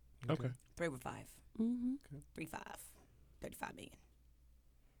 Okay. 3 over 5. Mhm. 3, 5. 35 million.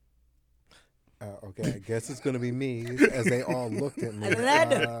 Okay, I guess it's gonna be me as they all looked at me.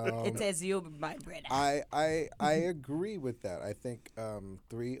 It says you, my brother. I agree with that. I think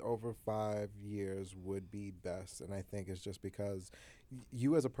 3 over 5 years would be best, and I think it's just because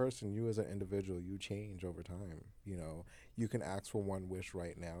you as a person, you as an individual, you change over time. You know, you can ask for 1 wish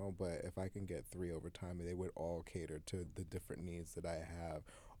right now, but if I can get 3 over time, they would all cater to the different needs that I have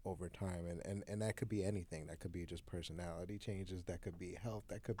over time, and that could be anything. That could be just personality changes. That could be health.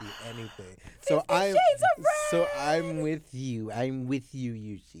 That could be anything. So I'm with you. I'm with you,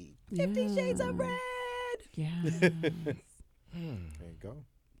 Yushi. 50 Shades of Red. Yeah. There you go.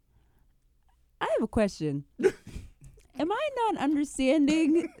 I have a question. Am I not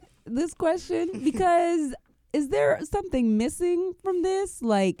understanding this question? Because is there something missing from this?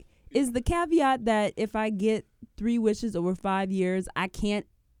 Like, is the caveat that if I get 3 wishes over 5 years, I can't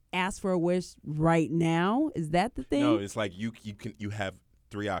ask for a wish right now? Is that the thing? No, it's like you have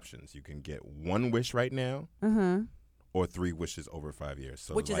 3 options. You can get 1 wish right now, Uh-huh. or 3 wishes over 5 years.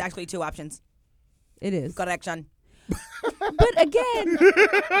 So Which is like, actually 2 options. It is. Correction. But again,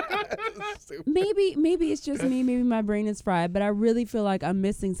 maybe it's just me. Maybe my brain is fried. But I really feel like I'm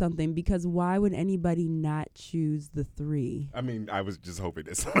missing something because why would anybody not choose the 3? I mean, I was just hoping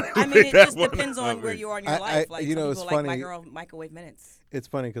that somebody. I mean, it just depends on where you are in your life. Like, you some know, people it's like funny. microwave minutes. It's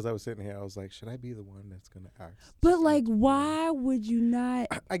funny because I was sitting here. I was like, should I be the one that's gonna ask? But like, why would you not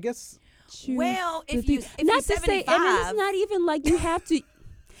I guess. choose? Well, the if you three? if not you're to say, 75, and it's not even like you have to.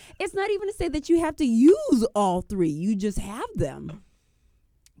 It's not even to say that you have to use all 3. You just have them.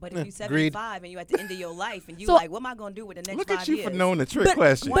 but if you're Agreed. 75 and you at the end of your life and you So- like, what am I gonna do with the next Look 5 at you years? for knowing the trick But,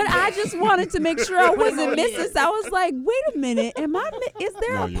 question. but I just wanted to make sure I wasn't more missing. years. So I was like, wait a minute. Is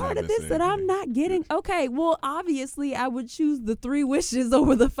there No, a you're part not of this missing that I'm anything. not getting? Okay, well, obviously I would choose the 3 wishes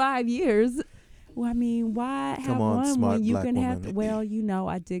over the 5 years. Well, I mean, why have Come on, one smart when you black can have? woman. Well, you know,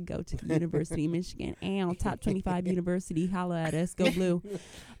 I did go to the University of Michigan and top 25 university. Holla at us, go blue.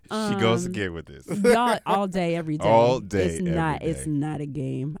 She goes again with this. Y'all all day, every day. All day, It's not. every It's day. not a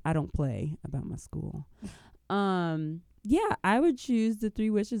game. I don't play about my school. Yeah, I would choose the 3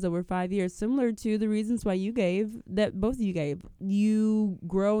 wishes over 5 years, similar to the reasons why you gave, that both of you gave. You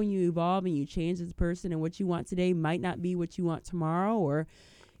grow and you evolve and you change as a person, and what you want today might not be what you want tomorrow, or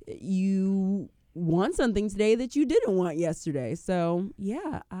you want something today that you didn't want yesterday. So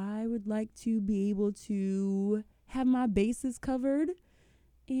yeah, I would like to be able to have my bases covered.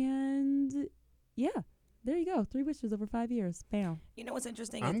 And yeah, there you go. 3 wishes over 5 years. Bam. You know what's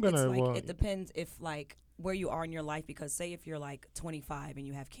interesting? I'm It's gonna like wa- it depends if like where you are in your life, because say if you're like 25 and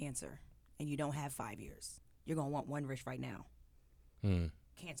you have cancer and you don't have 5 years, you're gonna want one wish right now,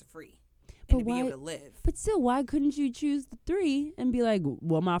 cancer free, But and to be why- able to live. But still, why couldn't you choose the 3 and be like,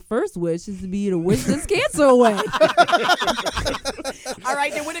 well, my first wish is to be to wish this cancer away? All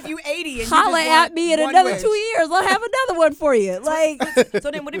right, then what if you 80 and Holla you just at want me in one another wish? 2 years. I'll have another one for you. Like,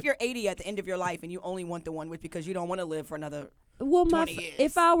 So then what if you're 80 at the end of your life and you only want the one wish because you don't want to live for another? well, 20 years.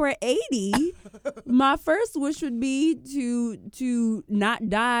 if I were 80, my first wish would be to not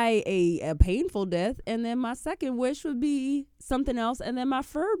die a painful death, and then my second wish would be something else, and then my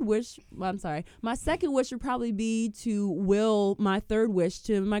second wish would probably be to will my third wish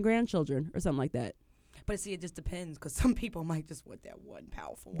to my grandchildren or something like that. But see, it just depends, because some people might just want that one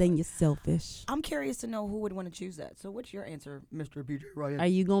powerful Then one. you're selfish. I'm curious to know who would want to choose that. So what's your answer, Mr. BJ Ryan? Are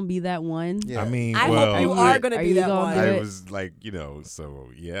you gonna be that one? Yeah. I mean, I well, hope you I- are going to are be you that gonna one. do I it? was like, so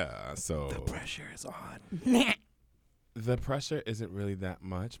yeah, so The pressure is on. the pressure isn't really that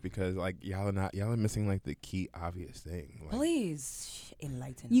much because like y'all are missing like the key obvious thing. Like, Please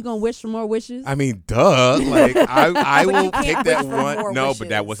enlighten You us. gonna wish for more wishes? I mean, duh. Like I But will you can't take wish that for one. more No, but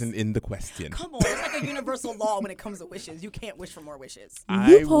that wishes. wasn't in the question. Come on, it's like a universal law when it comes to wishes. You can't wish for more wishes. I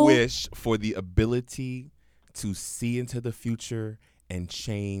Loophole. wish for the ability to see into the future and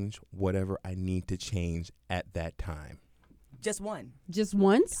change whatever I need to change at that time. Just one. Just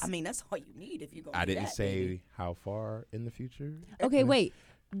once? I mean, that's all you need if you're going to I do didn't that, say baby. how far in the future. Okay, wait.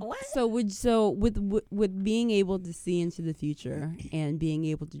 What? So with being able to see into the future and being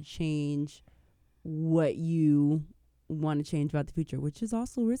able to change what you want to change about the future, which is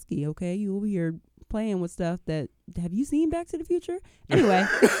also risky. Okay, you over here playing with stuff that have you seen Back to the Future? Anyway,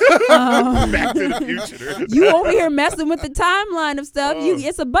 Back to the future. you over here messing with the timeline of stuff. Oh.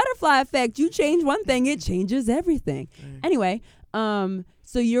 It's a butterfly effect. You change one thing, it changes everything. Anyway,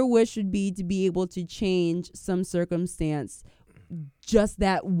 so your wish would be to be able to change some circumstance just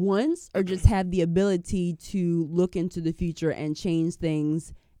that once, or just have the ability to look into the future and change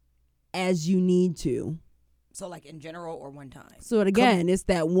things as you need to. So, like in general or one time? So again, it's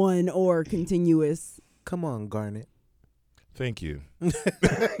that one or continuous. Come on, Garnet. Thank you.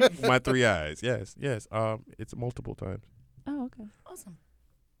 My 3 eyes. Yes. It's multiple times, Oh, okay. Awesome.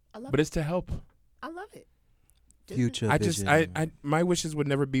 I love but it. it's to help. I love it. Future I vision. my wishes would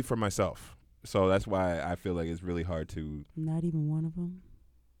never be for myself. So that's why I feel like it's really hard to. Not even one of them.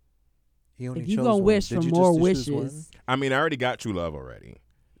 He only If you chose gonna one. wish Did for you more just choose one? wishes, I mean, I already got true love already.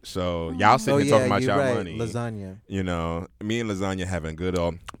 So y'all Oh sitting here yeah, talking about you're y'all right. money. Lasagna. You know, me and Lasagna having good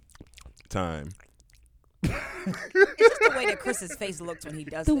old time. It's just the way that Chris's face looks when he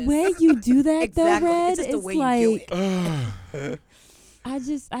does the this. way you do that Exactly. though, Red, It's just the it's way you do like it.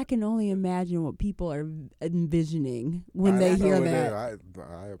 I can only imagine what people are envisioning when I they don't know hear what that.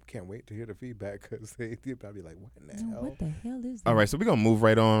 I can't wait to hear the feedback because they'll probably like, what in the No, hell? what the hell is that? All right, so we're gonna move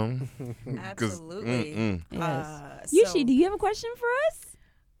right on. 'Cause, Absolutely. Yes. So, Yushi, do you have a question for us?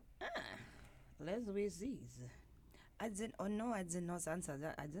 let's see. I did. Oh no, I did not answer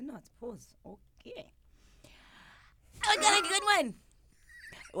that. I did not pause. Okay. I got a good one.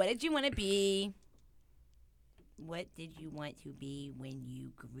 What did you want to be? What did you want to be when you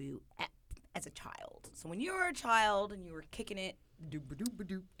grew up? as a child. So when you were a child and you were kicking it,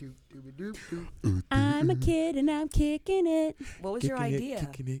 I'm a kid and I'm kicking it. what was your idea? I'm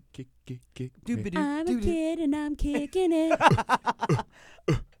a kid and I'm kicking it.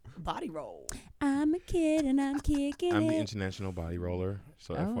 Body roll. I'm a kid and I'm kicking I'm the it. international body roller.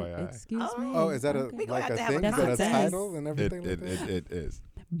 So Oh, FYI, excuse me. Oh, is that Okay. We gonna like have a to have a thing? Is that a contest. title and it, everything it, like that? it is.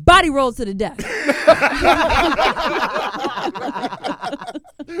 Body rolls to the death.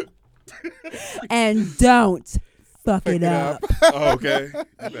 And don't fuck it up. Oh, okay,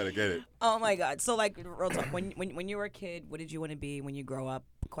 you better get it. Oh my God. So like real talk. When you were a kid, what did you want to be when you grow up?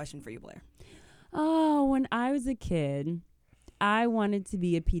 Question for you, Blair. Oh, when I was a kid, I wanted to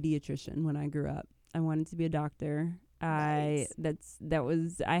be a pediatrician when I grew up. I wanted to be a doctor. I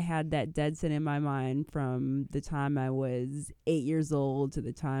had that dead set in my mind from the time I was 8 years old to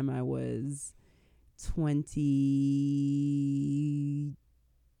the time I was 20.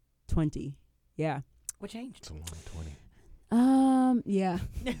 Yeah. What changed? It's a long 20. Yeah.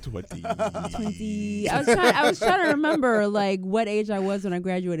 20. 20. I was trying to remember like what age I was when I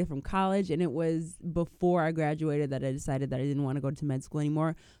graduated from college, and it was before I graduated that I decided that I didn't want to go to med school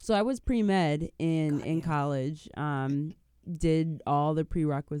anymore. So I was pre-med in college. Did all the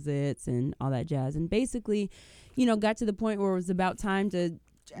prerequisites and all that jazz, and basically, got to the point where it was about time to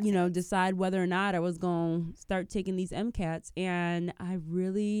decide whether or not I was going to start taking these MCATs, and I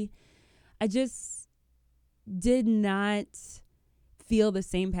just did not feel the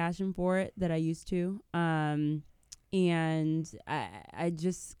same passion for it that I used to. And I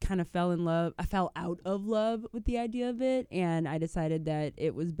just kind of fell out of love with the idea of it. And I decided that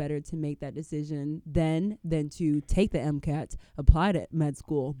it was better to make that decision then than to take the MCAT, apply to med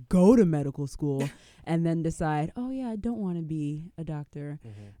school, go to medical school, and then decide, oh yeah, I don't want to be a doctor.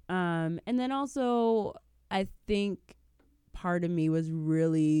 Mm-hmm. And then also I think part of me was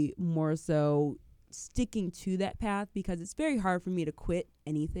really more so sticking to that path, because it's very hard for me to quit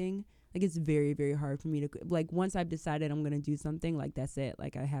anything. Like, it's very, very hard for me to quit. Like, once I've decided I'm going to do something, like, that's it.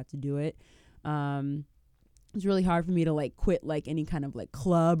 Like, I have to do it. It's really hard for me to like quit like any kind of like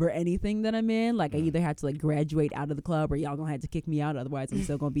club or anything that I'm in. Like I either had to like graduate out of the club or y'all gonna have to kick me out. Otherwise I'm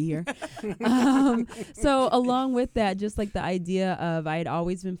still gonna be here. So along with that, just like the idea of I had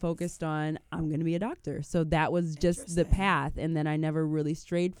always been focused on I'm gonna be a doctor. So that was just the path. And then I never really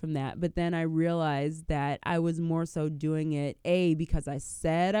strayed from that. But then I realized that I was more so doing it because I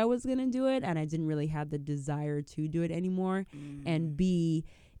said I was gonna do it and I didn't really have the desire to do it anymore. And B,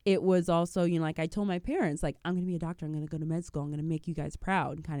 it was also, you know, like I told my parents, like, I'm going to be a doctor. I'm going to go to med school. I'm going to make you guys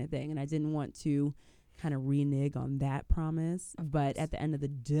proud kind of thing. And I didn't want to kind of renege on that promise. But at the end of the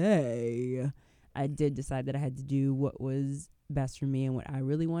day, I did decide that I had to do what was best for me and what I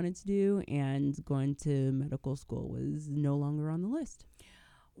really wanted to do. And going to medical school was no longer on the list.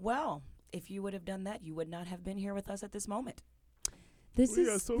 Well, if you would have done that, you would not have been here with us at this moment. This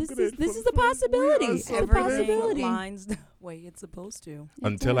is a possibility. It's a possibility. Lines the way it's supposed to.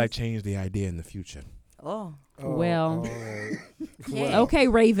 Until I change the idea in the future. Oh. Well. Okay. Okay,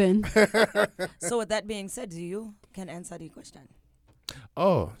 Raven. So with that being said, you can answer the question.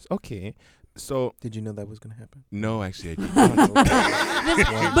 Oh, okay. So did you know that was going to happen? No, actually, I didn't.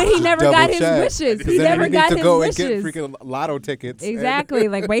 But he never got his wishes. He never got his wishes. And get freaking lotto tickets. Exactly.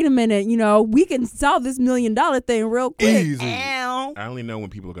 Like, wait a minute. You know, we can solve this $1 million thing real quick. Easy. Ow. I only know when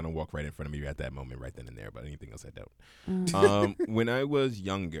people are gonna walk right in front of me at that moment, right then and there. But anything else, I don't. When I was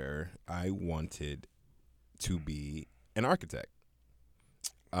younger, I wanted to be an architect.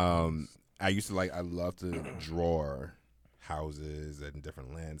 I used to I love to draw houses and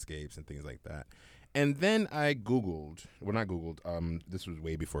different landscapes and things like that. And then I Googled, well, not Googled, this was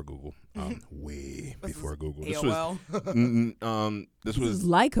way before Google. Before Google. This AOL. was, this was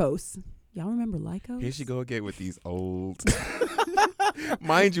Lycos. Y'all remember Lycos? Here she go again with these old.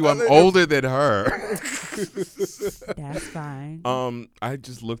 Mind you, I'm older than her. That's fine. I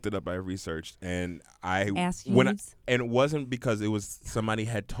just looked it up. I researched, and and it wasn't because it was somebody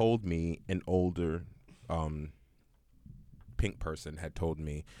had told me, an older, pink person had told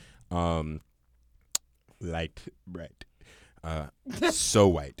me, light bright, so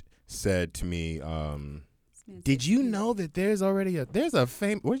white, said to me, did you know that there's a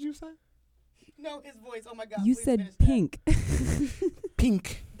fame? What did you say? No, his voice. Oh my God. You said pink.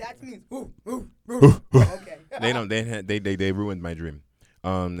 Pink. That means okay. They ruined my dream.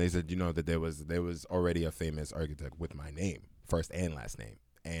 They said, you know, that there was already a famous architect with my name, first and last name,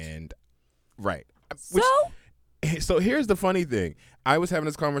 and right. So here's the funny thing. I was having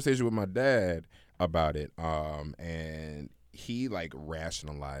this conversation with my dad about it, and he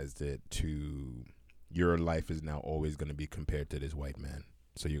rationalized it to, your life is now always going to be compared to this white man.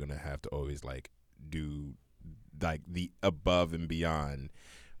 so you're gonna have to always like do like the above and beyond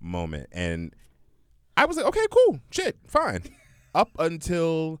moment. And I was like, okay, cool, shit, fine. Up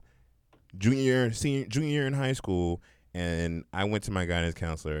until junior year in high school, and I went to my guidance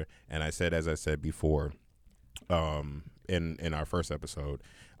counselor, and I said, as I said before, in our first episode,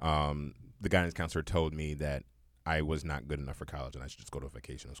 the guidance counselor told me that I was not good enough for college and I should just go to a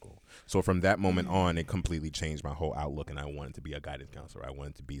vocational school. So from that moment on, it completely changed my whole outlook, and I wanted to be a guidance counselor. I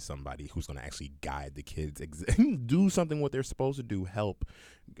wanted to be somebody who's going to actually guide the kids, do something what they're supposed to do, help.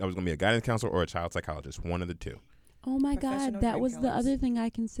 I was going to be a guidance counselor or a child psychologist, one of the two. Oh my Professional God, that dream was the killers. other thing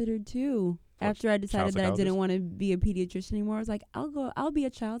I considered too. For After I decided that I psychologist? didn't want to be a pediatrician anymore, I was like, I'll be a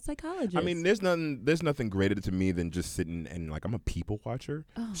child psychologist. I mean, there's nothing greater to me than just sitting and like, I'm a people watcher.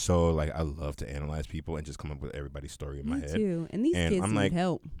 Oh. So like I love to analyze people and just come up with everybody's story in my Me head. too. And these And kids I'm need like,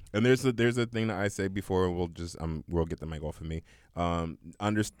 help. And there's a thing that I say before we'll get the mic off of me.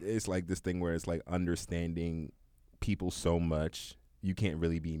 It's like this thing where it's like understanding people so much you can't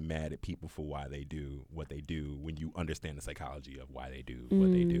really be mad at people for why they do what they do when you understand the psychology of why they do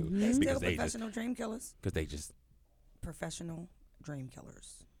what they do. Mhm. They still Because they just professional dream killers. because they just Professional dream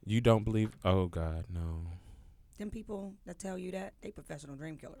killers. you don't believe. Oh God, no. Them people that tell you that, they professional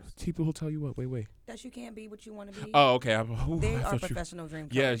dream killers. People who tell you what? Wait. That you can't be what you want to be. Oh, okay. They I are thought you- professional dream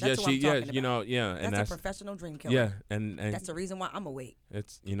Yeah, killers. That's who I'm talking you about. know, yeah, and That's a professional dream killer. yeah, and That's the reason why I'm awake.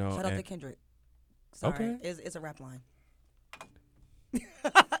 it's you know, Shout out to and, Kendrick. Sorry. Okay. It's a rap line.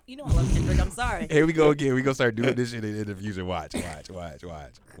 You know I love Kendrick. I'm sorry. here we go again. We gonna start doing this shit in the future. Watch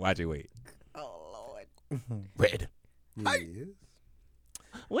it. Wait. Oh Lord. Red. Yes.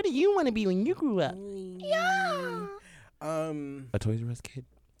 What do you want to be when you grew up? Um, A Toys R Us kid.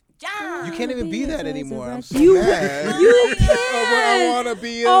 John. you can't even be that anymore. I'm so You- mad. you What I can't. want to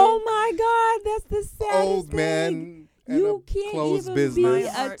be Oh my God, that's the saddest old thing. man. and You a can't closed even business. be My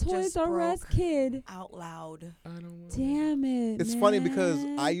a heart Toys just R Us broke. kid. Out loud. I don't want. Damn it. It's funny because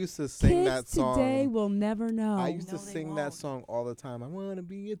man. I used to sing Kids that song. today will never know. I used No, to they sing that won't. song all the time. I want to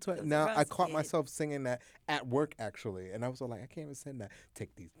be a toy. Toys Now R I Us caught kid. myself singing that at work actually, and I was like, I can't even sing that.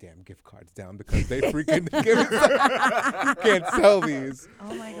 Take these damn gift cards down because they freaking give me. You can't sell these.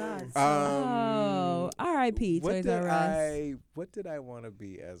 Oh my God. Oh, R.I.P. What Toys did R Us. what did I want to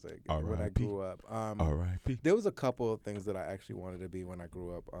be as when I R.I.P.. grew up? R.I.P. There was a couple of things that I actually wanted to be when I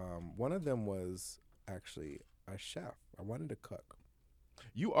grew up. One of them was actually a chef. I wanted to cook.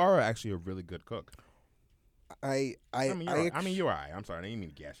 You are actually a really good cook. I mean, you're all right. I'm sorry. I didn't mean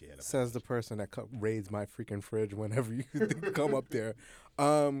to gas your head up. Says the person that raids my freaking fridge whenever you come up there.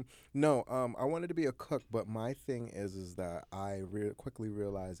 No, I wanted to be a cook, but my thing is that I quickly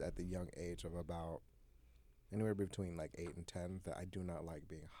realized at the young age of about anywhere between like 8 and 10 that I do not like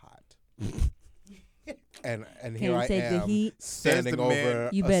being hot. and here Can't I take the am heat. standing Says the man- over.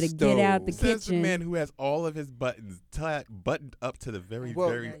 You a better get out the stove. Says the kitchen. man who has all of his buttons buttoned up to the very Well,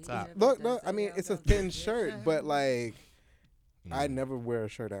 very Yeah, you top. have- Look, I mean, it's a thin shirt, but like. I Mm. never wear a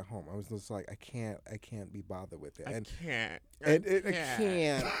shirt at home. I was just like, I can't be bothered with it. I And can't. I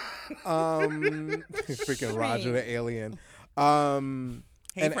can't. Freaking Roger the alien.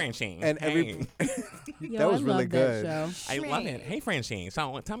 Hey, And- Francine. And every Hey. Yo, that was I really love good. That show. I love it. Hey, Francine.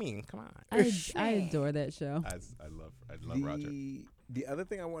 So tell me, come on. I adore that show. I love Roger. The other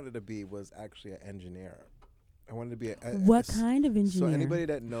thing I wanted to be was actually an engineer. I wanted to be a What kind of So engineer? anybody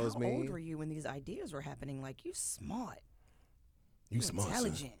that knows How me, old were you when these ideas were happening? Like, you smart. You smart, son.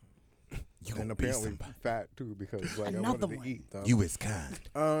 intelligent. You and gonna be apparently somebody. fat too because like I Another wanted one. to eat them. You is kind.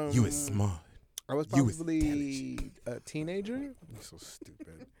 You is smart. I was You is probably a teenager. You're so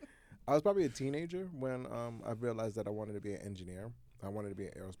stupid. I was probably a teenager when I realized that I wanted to be an engineer. I wanted to be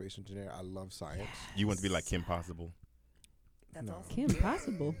an aerospace engineer. I love science. You want to be like Kim Possible. That's No. awesome. Kim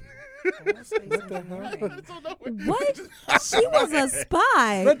Possible. What the hell? What? She was a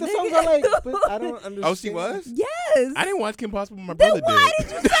spy. But the songs I like, but I don't understand. Oh, she was? Yes. I didn't watch Kim Possible. My Then brother why did.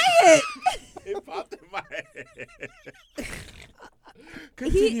 did you say it? It popped in my head.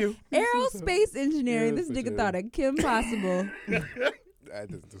 Continue. Aerospace engineering. Yes, This nigga it thought is. of Kim Possible.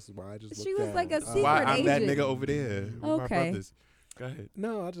 This is why I just. She looked was like down. a secret Why I'm that agent. nigga over there. with My Okay. brothers. Go ahead.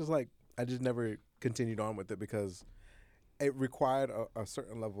 No, I just never continued on with it because it required a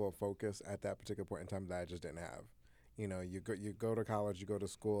certain level of focus at that particular point in time that I just didn't have. You know, you go to college, you go to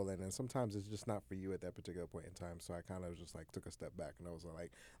school, and then sometimes it's just not for you at that particular point in time. So I kind of just like took a step back and I was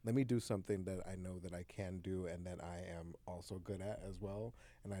like, let me do something that I know that I can do and that I am also good at as well.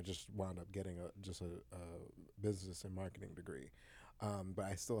 And I just wound up getting a business and marketing degree. But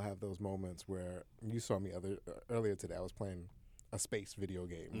I still have those moments where you saw me earlier today. I was playing a space video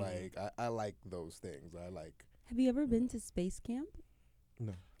game. Mhm. Like I like those things. I like Have you ever been to space camp?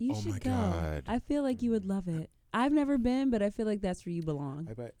 No. You Oh should my go. God. I feel like you would love it. I've never been, but I feel like that's where you belong.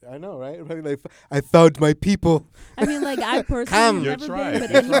 I know, right? Probably like, I found my people. I mean, like I personally Come. have Your never tribe, been, but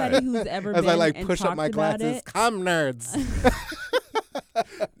your anybody tribe. who's ever As been I like and push up talked my about glasses. it, Come, nerds.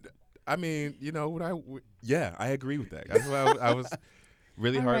 I mean, you know what yeah, I agree with that. That's why I was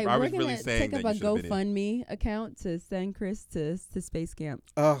really all hard. right, I we're was really gonna saying take that up you a should have been in. GoFundMe account to send Chris to space camp.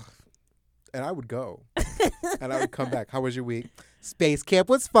 Ugh. And I would go. And I would come back. How was your week? Space camp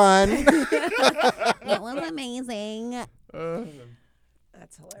was fun. It was amazing.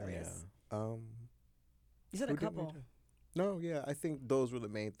 That's hilarious. You said a who did we couple. do? No, yeah, I think those were the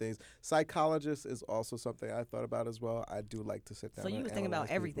main things. Psychologist is also something I thought about as well. I do like to sit down. So you and was thinking about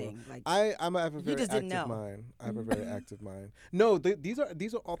analyze people. everything. Like I have a You very just didn't active know. mind. I have a very active mind. No, these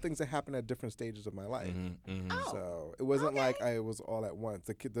are all things that happen at different stages of my life. Oh, So it wasn't okay. like I was all at once.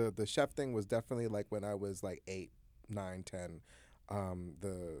 The chef thing was definitely like when I was like 8, 9, 10.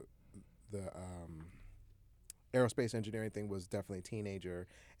 The aerospace engineering thing was definitely teenager,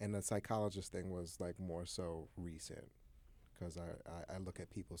 and the psychologist thing was like more so recent. Because I look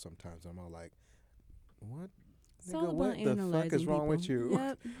at people sometimes, I'm all like, what? It's all Nigga, about what the fuck analyzing is wrong with people. you?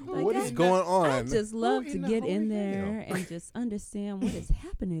 Yep. What Like, is I- going I on? just love Who to in the get holy in hell? there and just understand what is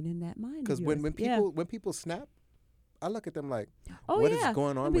happening in that mind. Because of when yours. when people snap, I look at them like, Oh what is yeah,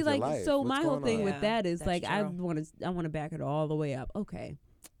 going on I'd be with like, your life? so What's my whole going thing on? with Yeah, that is that's like I true. want to back it all the way up. Okay,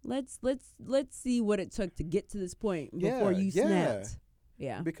 let's see what it took to get to this point before Yeah, you yeah. snapped.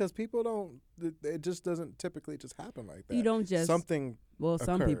 Yeah, Because people don't, it just doesn't typically just happen like that. you don't just Something, well,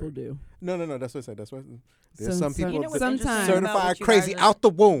 some people occurred. do. no, that's what I said. That's what, there's some people You know what's that interesting sometimes- about certified what you crazy guys are- out the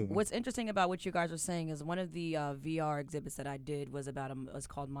womb. What's interesting about what you guys are saying is one of the VR exhibits that I did was about was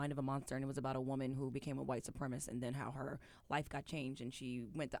called Mind of a Monster, and it was about a woman who became a white supremacist, and then how her life got changed, and she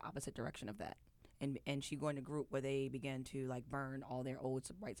went the opposite direction of that. And she joined a group where they began to like burn all their old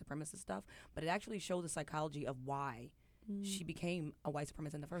white supremacist stuff, but it actually showed the psychology of why she became a white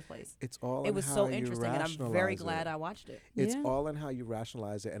supremacist in the first place. It's all It in was how so you interesting, and I'm very rationalize glad it. I watched it. It's Yeah. all in how you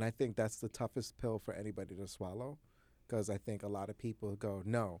rationalize it, and I think that's the toughest pill for anybody to swallow, because I think a lot of people go,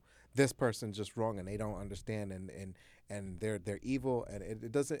 no, this person's just wrong, and they don't understand, and they're evil, and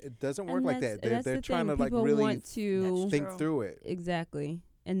it doesn't work And like that's- that. that's They're the trying thing. to like People really want to That's think True. through it. exactly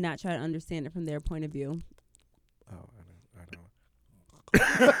and not try to understand it from their point of view. Oh, I know.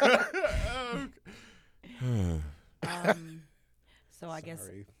 So I guess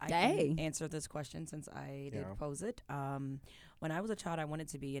Sorry. I Hey. can answer this question since I did Yeah. pose it. When I was a child, I wanted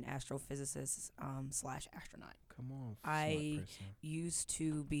to be an astrophysicist slash astronaut. Come on, I smart person. Used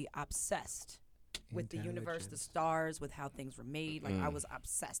to be obsessed with the universe, the Intelligence. stars, with how things were made. Like I was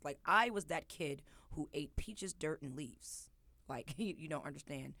obsessed. Like I was that kid who ate peaches, dirt, and leaves. Like you don't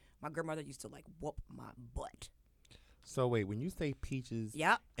understand. My grandmother used to like whoop my butt. So wait, when you say peaches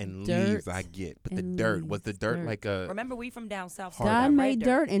Yeah. and Dirt leaves, I get, but the and dirt was the leaves, dirt dirt. like a Remember, we from down south. so Hard that God red made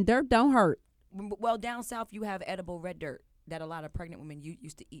dirt, and dirt don't hurt. Well, down south you have edible red dirt that a lot of pregnant women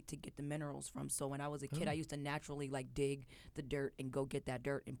used to eat to get the minerals from. So when I was a kid, I used to naturally like dig the dirt and go get that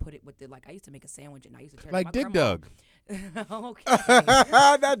dirt and put it with the like. I used to make a sandwich and I used to tear like my Dig grandma- Dug. Okay.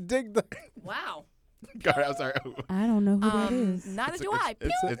 That dig the. Wow. God, I'm sorry. I don't know who that is. Neither do I.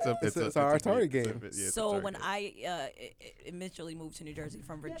 It's our Atari game. So when I initially moved to New Jersey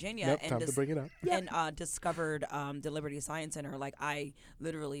from Virginia Nope, and time to bring it up. and discovered the Liberty Science Center, like I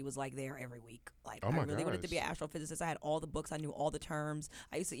literally was like there every week. Like Oh I my really wanted to be an gosh. astrophysicist. I had all the books. I knew all the terms.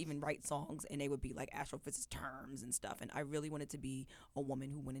 I used to even write songs, and they would be like astrophysicist terms and stuff. And I really wanted to be a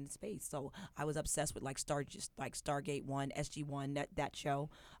woman who went into space. So I was obsessed with like Stargate 1, SG-1, that show.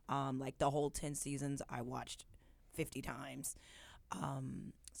 Like the whole 10 seasons I watched 50 times.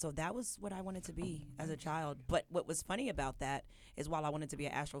 So that was what I wanted to be as a child. But what was funny about that is while I wanted to be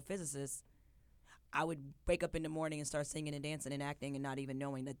an astrophysicist, I would wake up in the morning and start singing and dancing and acting and not even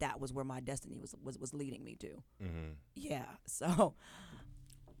knowing that was where my destiny was leading me to. Mm-hmm. Yeah. So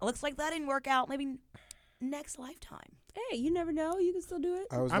looks like that didn't work out. Maybe next lifetime. Hey, you never know. You can still do it.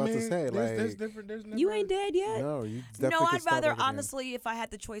 I was I about mean, to say, there's like, different. There's never, You ain't dead yet. no, you definitely No, could I'd start rather back again. honestly, if I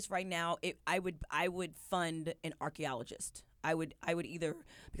had the choice right now, I would fund an archaeologist. I would either,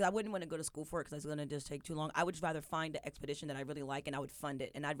 because I wouldn't want to go to school for it because it's going to just take too long. I would just rather find an expedition that I really like and I would fund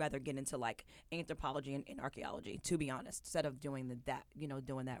it, and I'd rather get into like anthropology and archaeology, to be honest, instead of doing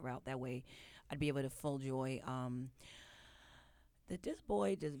doing that route. That way, I'd be able to full joy. Did this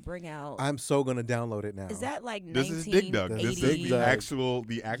boy just bring out? I'm so gonna download it now. Is that like This is Dig Dug. This is Dig the Dug. actual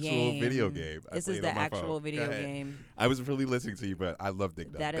video game. game. I This is played the on my phone. actual Go video ahead. game. I was really listening to you, but I love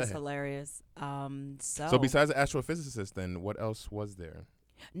Dig Dug. That Go is ahead. hilarious. So besides the astrophysicist, then what else was there?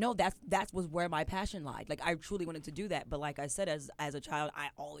 No, that was where my passion lied. Like I truly wanted to do that, but like I said, as a child, I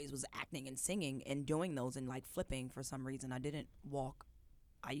always was acting and singing and doing those and like flipping for some reason. I didn't walk.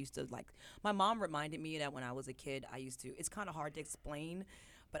 I used to like. My mom reminded me that when I was a kid, I used to. It's kind of hard to explain,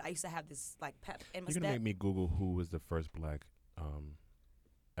 but I used to have this like pep in my You're step. gonna make me Google who was the first black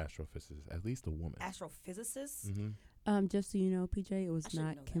astrophysicist, at least a woman. Astrophysicist. Mm-hmm. Just so you know, PJ, it was I should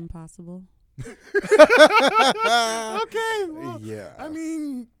not know Kim that. Possible. Okay. Well, Yeah. I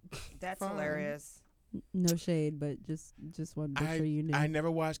mean, That's Fine. hilarious. No shade, but just wanted to make sure you knew. I never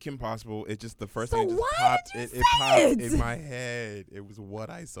watched Kim Possible. It just the first So thing that just why popped. did you It say popped it? in my head. It was what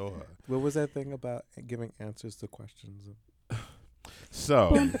I saw. What was that thing about giving answers to questions? So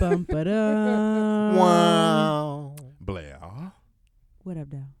Bum, bum, ba-dum. Wow. Blair, What up,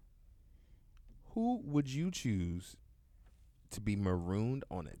 Dow? who would you choose to be marooned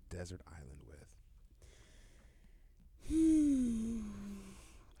on a desert island with?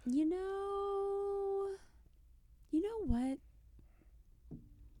 You know what?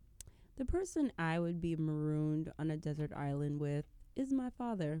 The person I would be marooned on a desert island with is my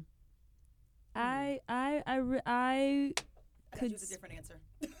father. I I could choose a different answer.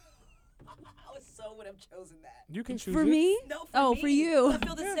 I so would have chosen that. You can choose for it. me. No, for Oh, me. for you. I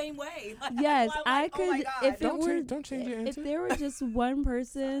feel the same way. Like, Yes, I'm I like, could. Oh my God. If it Don't were, don't change your if answer. there were just one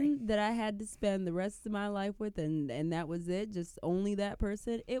person that I had to spend the rest of my life with, and that was it, just only that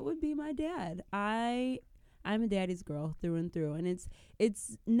person, it would be my dad. I'm a daddy's girl through and through, and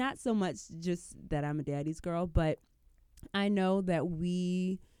it's not so much just that I'm a daddy's girl, but I know that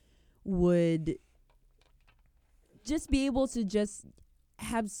we would just be able to just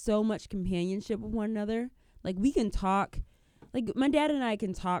have so much companionship with one another. Like we can talk, like my dad and I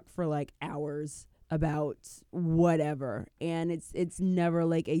can talk for like hours about whatever, and it's never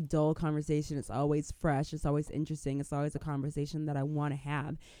like a dull conversation. It's always fresh, it's always interesting, it's always a conversation that I want to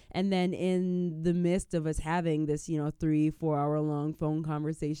have. And then in the midst of us having this 3-4 hour long phone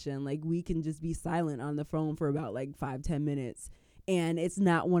conversation, like we can just be silent on the phone for about like 5-10 minutes, and it's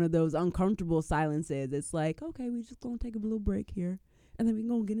not one of those uncomfortable silences. It's like, okay, we just gonna take a little break here, and then we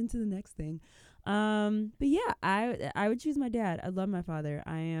gonna get into the next thing. But yeah, I would choose my dad. I love my father.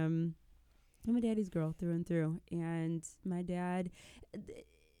 I'm a daddy's girl through and through, and my dad,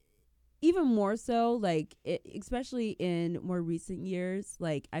 even more so, like especially in more recent years,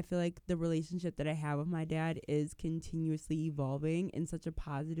 like I feel like the relationship that I have with my dad is continuously evolving in such a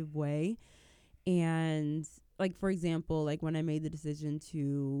positive way. And like, for example, like when I made the decision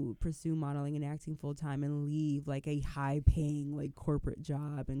to pursue modeling and acting full time and leave like a high paying like corporate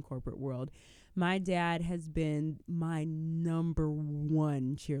job and corporate world, my dad has been my number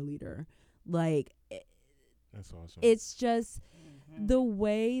one cheerleader. Like, That's awesome. it's just the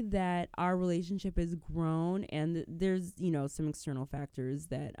way that our relationship has grown, and there's some external factors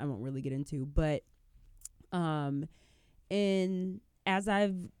that I won't really get into, but as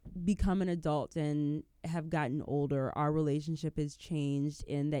I've become an adult and have gotten older, our relationship has changed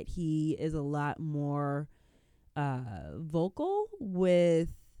in that he is a lot more vocal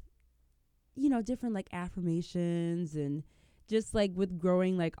with different like affirmations, and just like with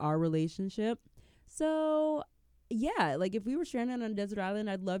growing like our relationship. So yeah, like if we were stranded on a desert island,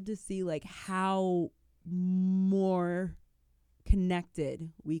 I'd love to see like how more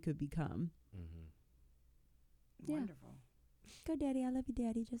connected we could become. Yeah. Wonderful. Go daddy, I love you,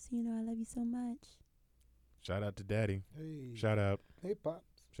 daddy. Just so you know, I love you so much. Shout out to Daddy. Hey. Shout out. Hey,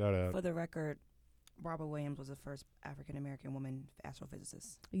 Pops. Shout out. For the record, Barbara Williams was the first African American woman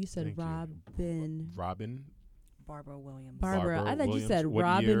astrophysicist. You said Thank you. Robin. Barbara Williams. Barbara. Barbara I thought you Williams. said What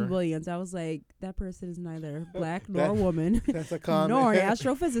Robin year? Williams. I was like, that person is neither black That- nor woman, That's a comment. nor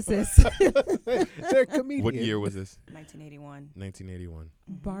astrophysicist. They're comedians. What year was this? 1981. 1981.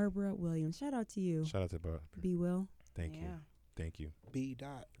 Barbara Williams. Shout out to you. Shout out to Barbara. B. Will. Thank you. Thank you. B.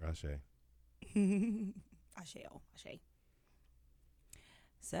 Dot. Ashe. Ashe.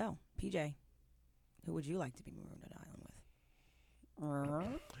 So, PJ, who would you like to be marooned on an island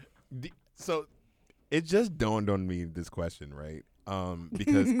with? So it just dawned on me, this question, right?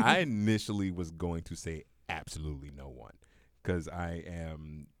 Because I initially was going to say absolutely no one, because I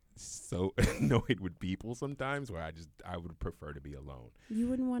am so annoyed with people sometimes where I would prefer to be alone. You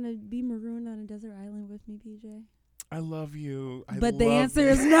wouldn't want to be marooned on a desert island with me, PJ? I love you. But the love answer you.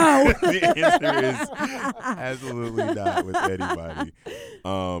 is no. The answer is absolutely not with anybody.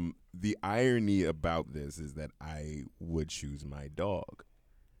 The irony about this is that I would choose my dog.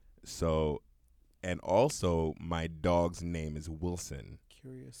 So, and also my dog's name is Wilson.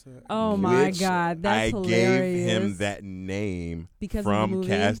 Curious. Oh my Which God, that's I hilarious. gave him that name because of the from movie.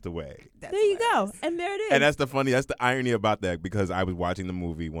 Castaway. That's There you go, hilarious. and there it is. And that's the irony about that, because I was watching the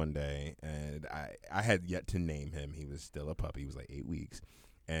movie one day and I had yet to name him. He was still a puppy. He was like 8 weeks,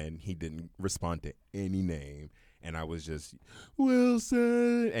 and he didn't respond to any name. And I was just,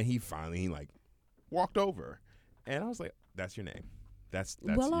 Wilson, and he finally like walked over, and I was like, "That's your name. That's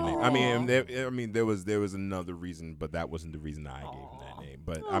Well, your name." aw. I mean, there was another reason, but that wasn't the reason I gave him that name.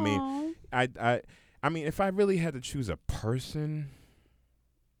 But I Aw. mean, if I really had to choose a person,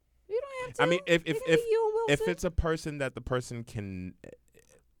 You don't have to. I mean, if It can be you and if Wilson. it's a person that the person can,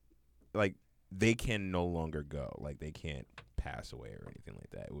 like, they can no longer go, like they can't pass away or anything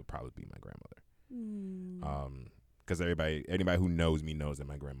like that, it would probably be my grandmother. Because anybody who knows me knows that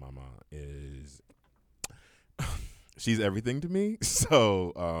my grandmama is, she's everything to me.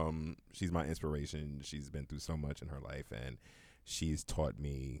 So she's my inspiration. She's been through so much in her life, and she's taught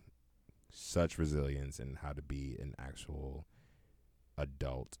me such resilience and how to be an actual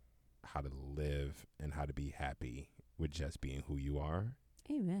adult, how to live, and how to be happy with just being who you are.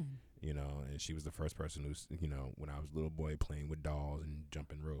 Amen. You know, and she was the first person who's, you know, when I was a little boy playing with dolls and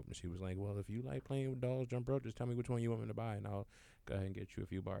jumping rope, and she was like, "Well, if you like playing with dolls, jump rope, just tell me which one you want me to buy, and I'll go ahead and get you a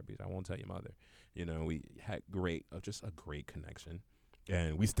few Barbies. I won't tell your mother." You know, we had just a great connection,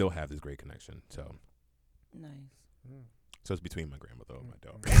 and we still have this great connection. So Nice. it's between my grandmother and my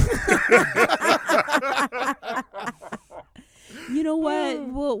dog. You know what?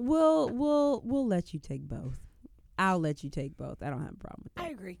 We'll let you take both. I'll let you take both. I don't have a problem with that. I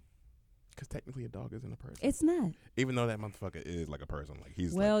agree. Because technically a dog isn't a person. It's not. Even though that motherfucker is like a person. Like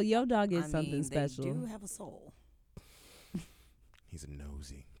he's Well, your dog is I something mean, special. They do have a soul. he's a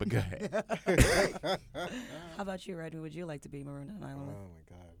nosy. But go ahead. How about you, Red? Who would you like to be marooned on an island with? Oh my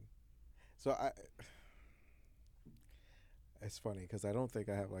God. So it's funny because I don't think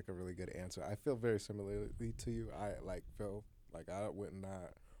I have like a really good answer. I feel very similarly to you. I feel like I would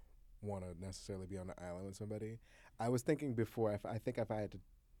not want to necessarily be on an island with somebody. I was thinking before. I think if I had to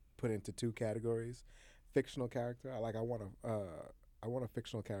put into two categories, fictional character. I want a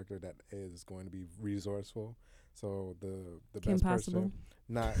fictional character that is going to be resourceful. So the Kim best Possible? person,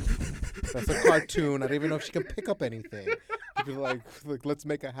 not that's a cartoon. I don't even know if she can pick up anything. She'd be like, let's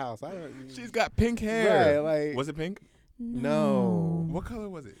make a house. I don't. She's got pink hair. Right, like was it pink? No. What color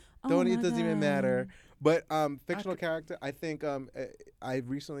was it? It doesn't even matter. But fictional could- character. I think I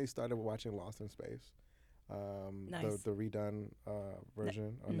recently started watching Lost in Space. Nice. The redone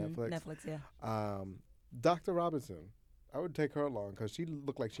version on Netflix. Netflix, yeah. Dr. Robinson. I would take her along because she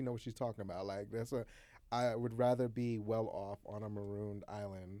looked like she knows what she's talking about. Like I would rather be well off on a marooned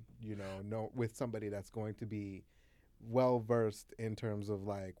island, with somebody that's going to be well versed in terms of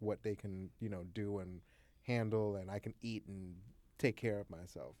like what they can, do and handle, and I can eat and take care of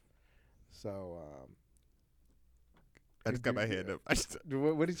myself. So I just got my hand up.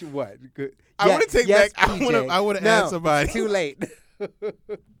 what did you what? Good. I want to take back. PJ. I want to No, add somebody. Too late.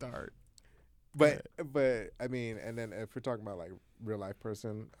 Darn. But I mean, and then if we're talking about like real life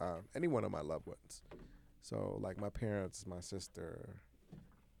person, any one of my loved ones. So like my parents, my sister,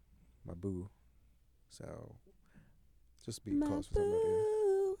 my boo. So just be close with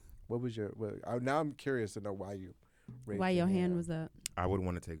somebody. What was your? Now I'm curious to know why you. raised Why your hand was up? I would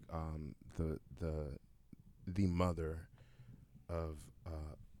want to take the mother of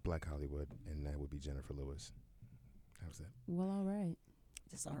Black Hollywood, and that would be Jennifer Lewis. That was it. Well, all right.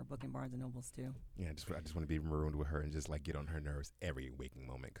 Just saw her book in Barnes and Nobles too. Yeah, I just want to be marooned with her and just like get on her nerves every waking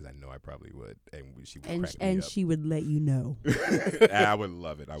moment, because I know I probably would, and she would crack me up. She would let you know. And I would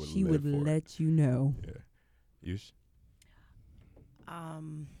love it. I would. She live would for it. let you know. Yeah. Yush?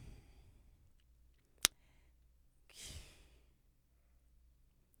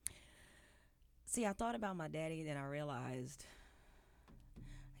 See, I thought about my daddy, then I realized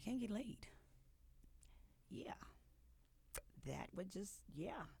I can't get laid. Yeah. That would just,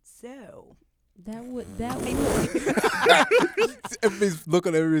 So. That would. Everybody's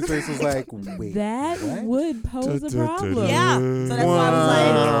looking at everybody's face is like, wait. That what? would pose a problem. Yeah. So that's why I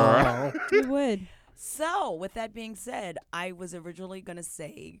was like. It would. So, with that being said, I was originally going to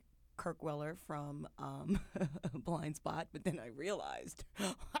say Kirk Weller from Blind Spot, but then I realized,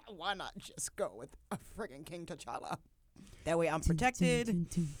 why not just go with a friggin' King T'Challa? That way I'm protected.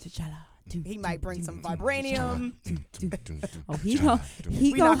 He might bring some vibranium. Oh,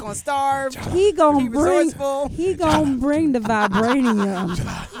 We not gonna starve. He gonna Be bring. resourceful. He gonna bring the vibranium.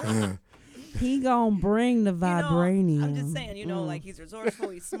 He gonna bring the vibranium. I'm just saying, like he's resourceful,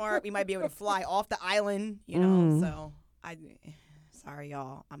 he's smart. We might be able to fly off the island, So sorry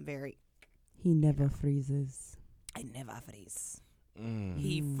y'all, I'm very. He never freezes. I never freeze.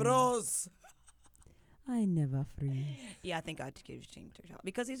 He froze. I never freeze. Yeah, I think I'd give Team T'Challa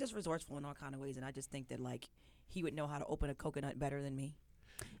because he's just resourceful in all kind of ways, and I just think that like he would know how to open a coconut better than me.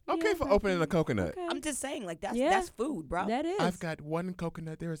 Okay, Yeah, for but- opening a coconut. Okay. I'm just saying, like Yeah. that's food, bro. That is. I've got one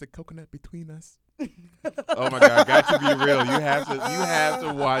coconut. There is a coconut between us. Oh my God! Got to be real. You have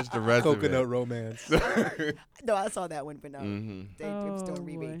to watch the rest Coconut of romance. it. No, I saw that one, but no, Mhm. they it was still a Oh,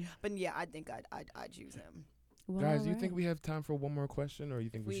 rebate. boy. But yeah, I think I'd choose him. Well, Guys, do you alright. think we have time for one more question, or you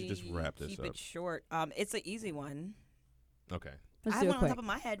think we should just wrap this keep up? it short. It's an easy one. Okay. Let's I do have it one on quick. top of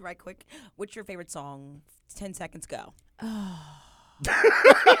my head, right quick. What's your favorite song? 10 seconds go.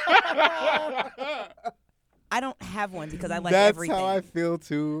 I don't have one because I like That's everything. how I feel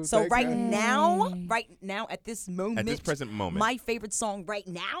too. So Thanks, right guys. now, at this moment, At this present moment. my favorite song right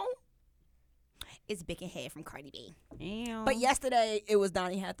now is "Big and Head" from Cardi B. Ew. But yesterday it was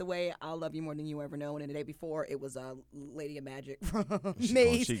Donny Hathaway, "I'll Love You More Than You Ever Know," and the day before it was Lady of Magic from she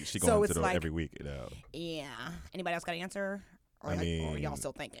Maze. She so going it's to the like, every week. You know. yeah. Anybody else got an answer? Or, I or are y'all mean,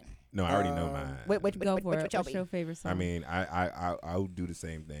 still thinking? No, I already know mine. Go for it. What y'all What's your be? favorite song? I mean, I'll do the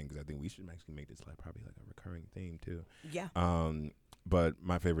same thing because I think we should actually make this like probably like a recurring theme too. Yeah. But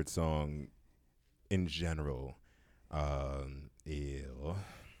my favorite song, in general,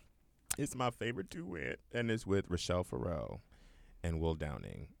 it's my favorite duet, and it's with Rochelle Farrell and Will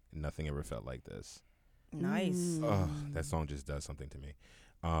Downing. Nothing ever felt like this. Nice. Oh, that song just does something to me.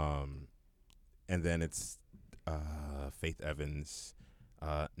 And then it's Faith Evans,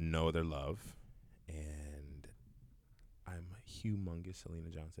 No Other Love, and I'm a humongous Selena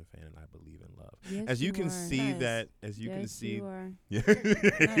Johnson fan, and I believe in love. Yes, As you can are. see Nice. that, as you can Yes, see, you are. yeah,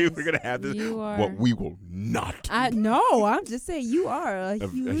 Nice. we're gonna have this. You are. What we will not. No, I'm just saying you are a A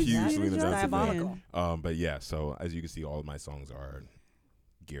huge, huge Selena Selena Johnson Johnson fan. Diabolical. But yeah, so as you can see, all of my songs are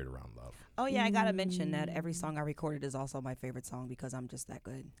geared around love. Oh yeah, I gotta mention that every song I recorded is also my favorite song because I'm just that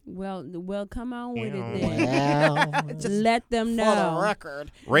good. Well, come on with it Wow. then. Just Let them For the know.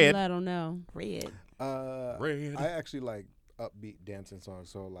 record, Red. Let them know. Red. Red. I actually like upbeat dancing songs.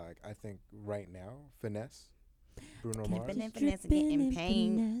 So like I think right now, Finesse, Bruno Mars. Pimpin' and finesse and getting Drippin'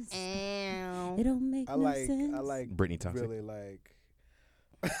 pain. finesse. Ow. It don't make I no like sense. I like Brittany Toxic. really like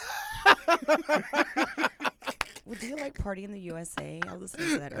Well, do you like Party in the USA? I listened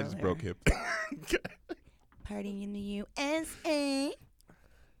to that I earlier. just broke hip. Party in the USA.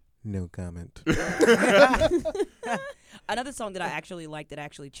 no comment. Another song that I actually like that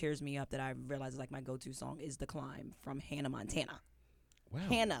actually cheers me up that I realize is like my go-to song is "The Climb" from Hannah Montana. Wow.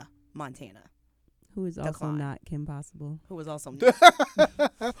 Hannah Montana, Who is also Decline. not Kim Possible. who was also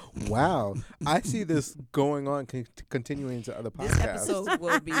Wow, I see this going on, continuing to other podcasts. this episode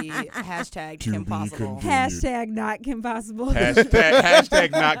will be hashtag To Kim be Possible. continued. Hashtag not Kim Possible.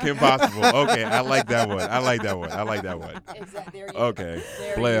 Hashtag not Kim Possible. Okay, I like that one. I like that one. I like that one. Exactly. There you Okay.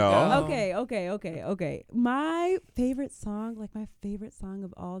 There Play you off. go. Okay. My favorite song, like my favorite song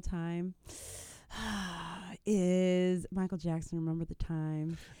of all time, is Michael Jackson, Remember the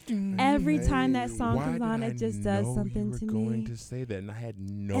Time. Every time that song Why comes did on, I it just know does something you were to going me. to say that, and I had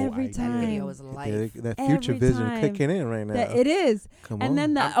no Every idea. time. That video is life. That future Every vision time. kicking in right now. That it is. Come And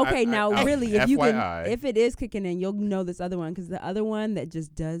on. then I- really, if you FYI. can, if it is kicking in, you'll know this other one because the other one that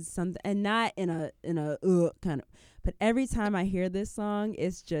just does something, and not in a kind of, but every time I hear this song,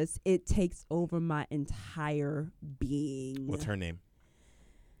 it's just it takes over my entire being. What's her name?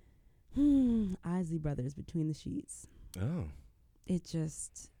 Isley Brothers, Between the Sheets. Oh. It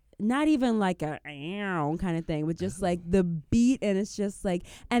just not even like a "ow" kind of thing, but just like the beat, and it's just like,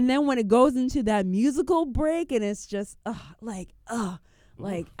 and then when it goes into that musical break, and it's just like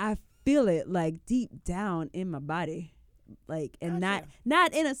I feel it like deep down in my body, like, and Gotcha.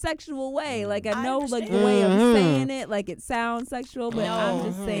 not in a sexual way. Like I I know like the understand. way of saying it, like it sounds sexual, but I'm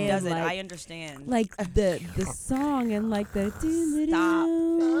just it saying doesn't. like I understand. like the song and like the Stop.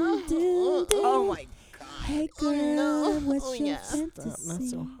 Oh my God. Hey girl, what's Oh, your yeah.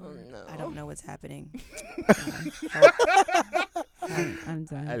 fantasy? I don't know what's happening. I'm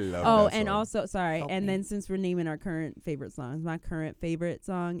done. I love Oh, that and song. also, sorry. Help And me. then since we're naming our current favorite songs, my current favorite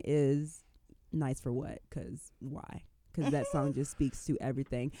song is Nice for What? Because why? Because that song just speaks to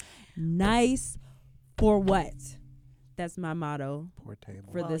everything. Nice for what? That's my motto Poor table.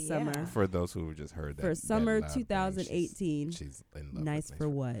 for Well, this yeah. summer. For those who just heard that. For that summer loud thing, 2018. She's in love Nice with for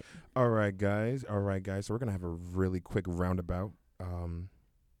what? All right, guys. So we're going to have a really quick roundabout. I'm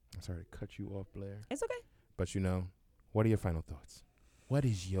sorry to cut you off, Blair. It's okay. But what are your final thoughts? What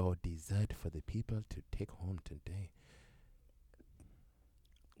is your dessert for the people to take home today?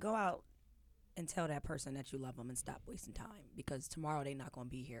 Go out and tell that person that you love them and stop wasting time because tomorrow they're not going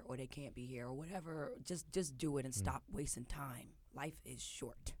to be here or they can't be here or whatever. Just do it and stop wasting time. life is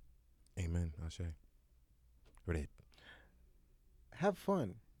short. Amen. Ashe. Ready. Have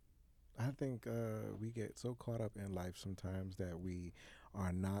fun. I think we get so caught up in life sometimes that we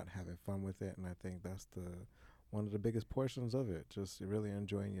are not having fun with it, and I think that's one of the biggest portions of it. Just really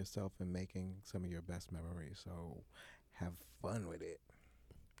enjoying yourself and making some of your best memories. So have fun with it.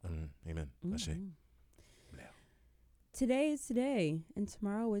 Amen. Ashe. Today is today, and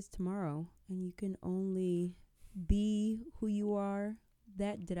tomorrow is tomorrow, and you can only be who you are.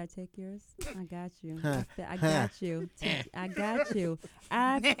 Did I take yours? I got you. I got you. I got you.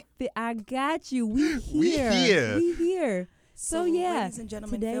 I got you. We here. We here. So yeah, ladies and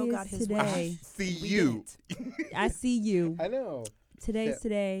gentlemen, today Phil is got his today. See you. I see you. I know. Today's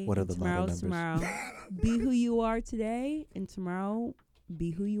today. What are the tomorrow's model tomorrow. Be who you are today, and tomorrow,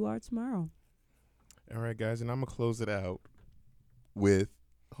 be who you are tomorrow. All right, guys, and I'm gonna close it out with.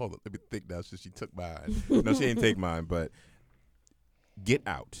 Hold on, let me think now. Since she took mine. No, she didn't take mine, but get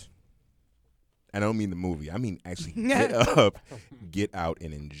out. I don't mean the movie. I mean actually get up, get out,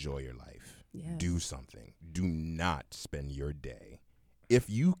 and enjoy your life. Yes. Do something. Do not spend your day. If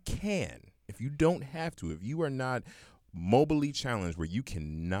you can, if you don't have to, if you are not mobily challenged where you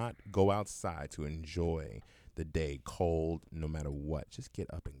cannot go outside to enjoy the day cold, no matter what, just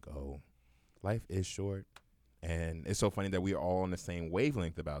get up and go. Life is short. And it's so funny that we are all on the same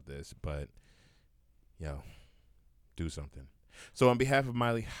wavelength about this, but, do something. So on behalf of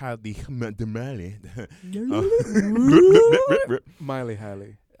Miley Highly, Miley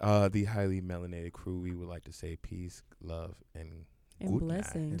Highly. the highly melanated crew, we would like to say peace, love, and good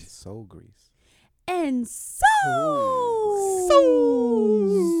blessings. night. And soul grease. And so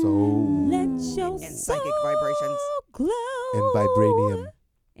let your And psychic vibrations. glow. And vibranium.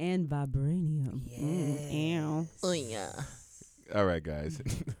 And vibranium. Ow. Oh, yeah. All right, guys.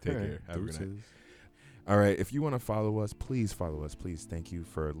 Take care. Have a good night. All right. If you want to follow us, please follow us. Please. Thank you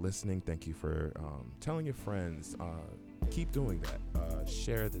for listening. Thank you for telling your friends. Keep doing that.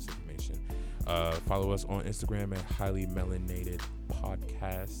 Share this information. Follow us on Instagram at Highly Melanated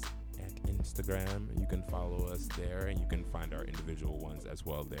Podcast at Instagram. You can follow us there, and you can find our individual ones as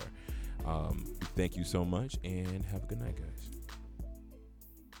well there. Thank you so much, and have a good night, guys.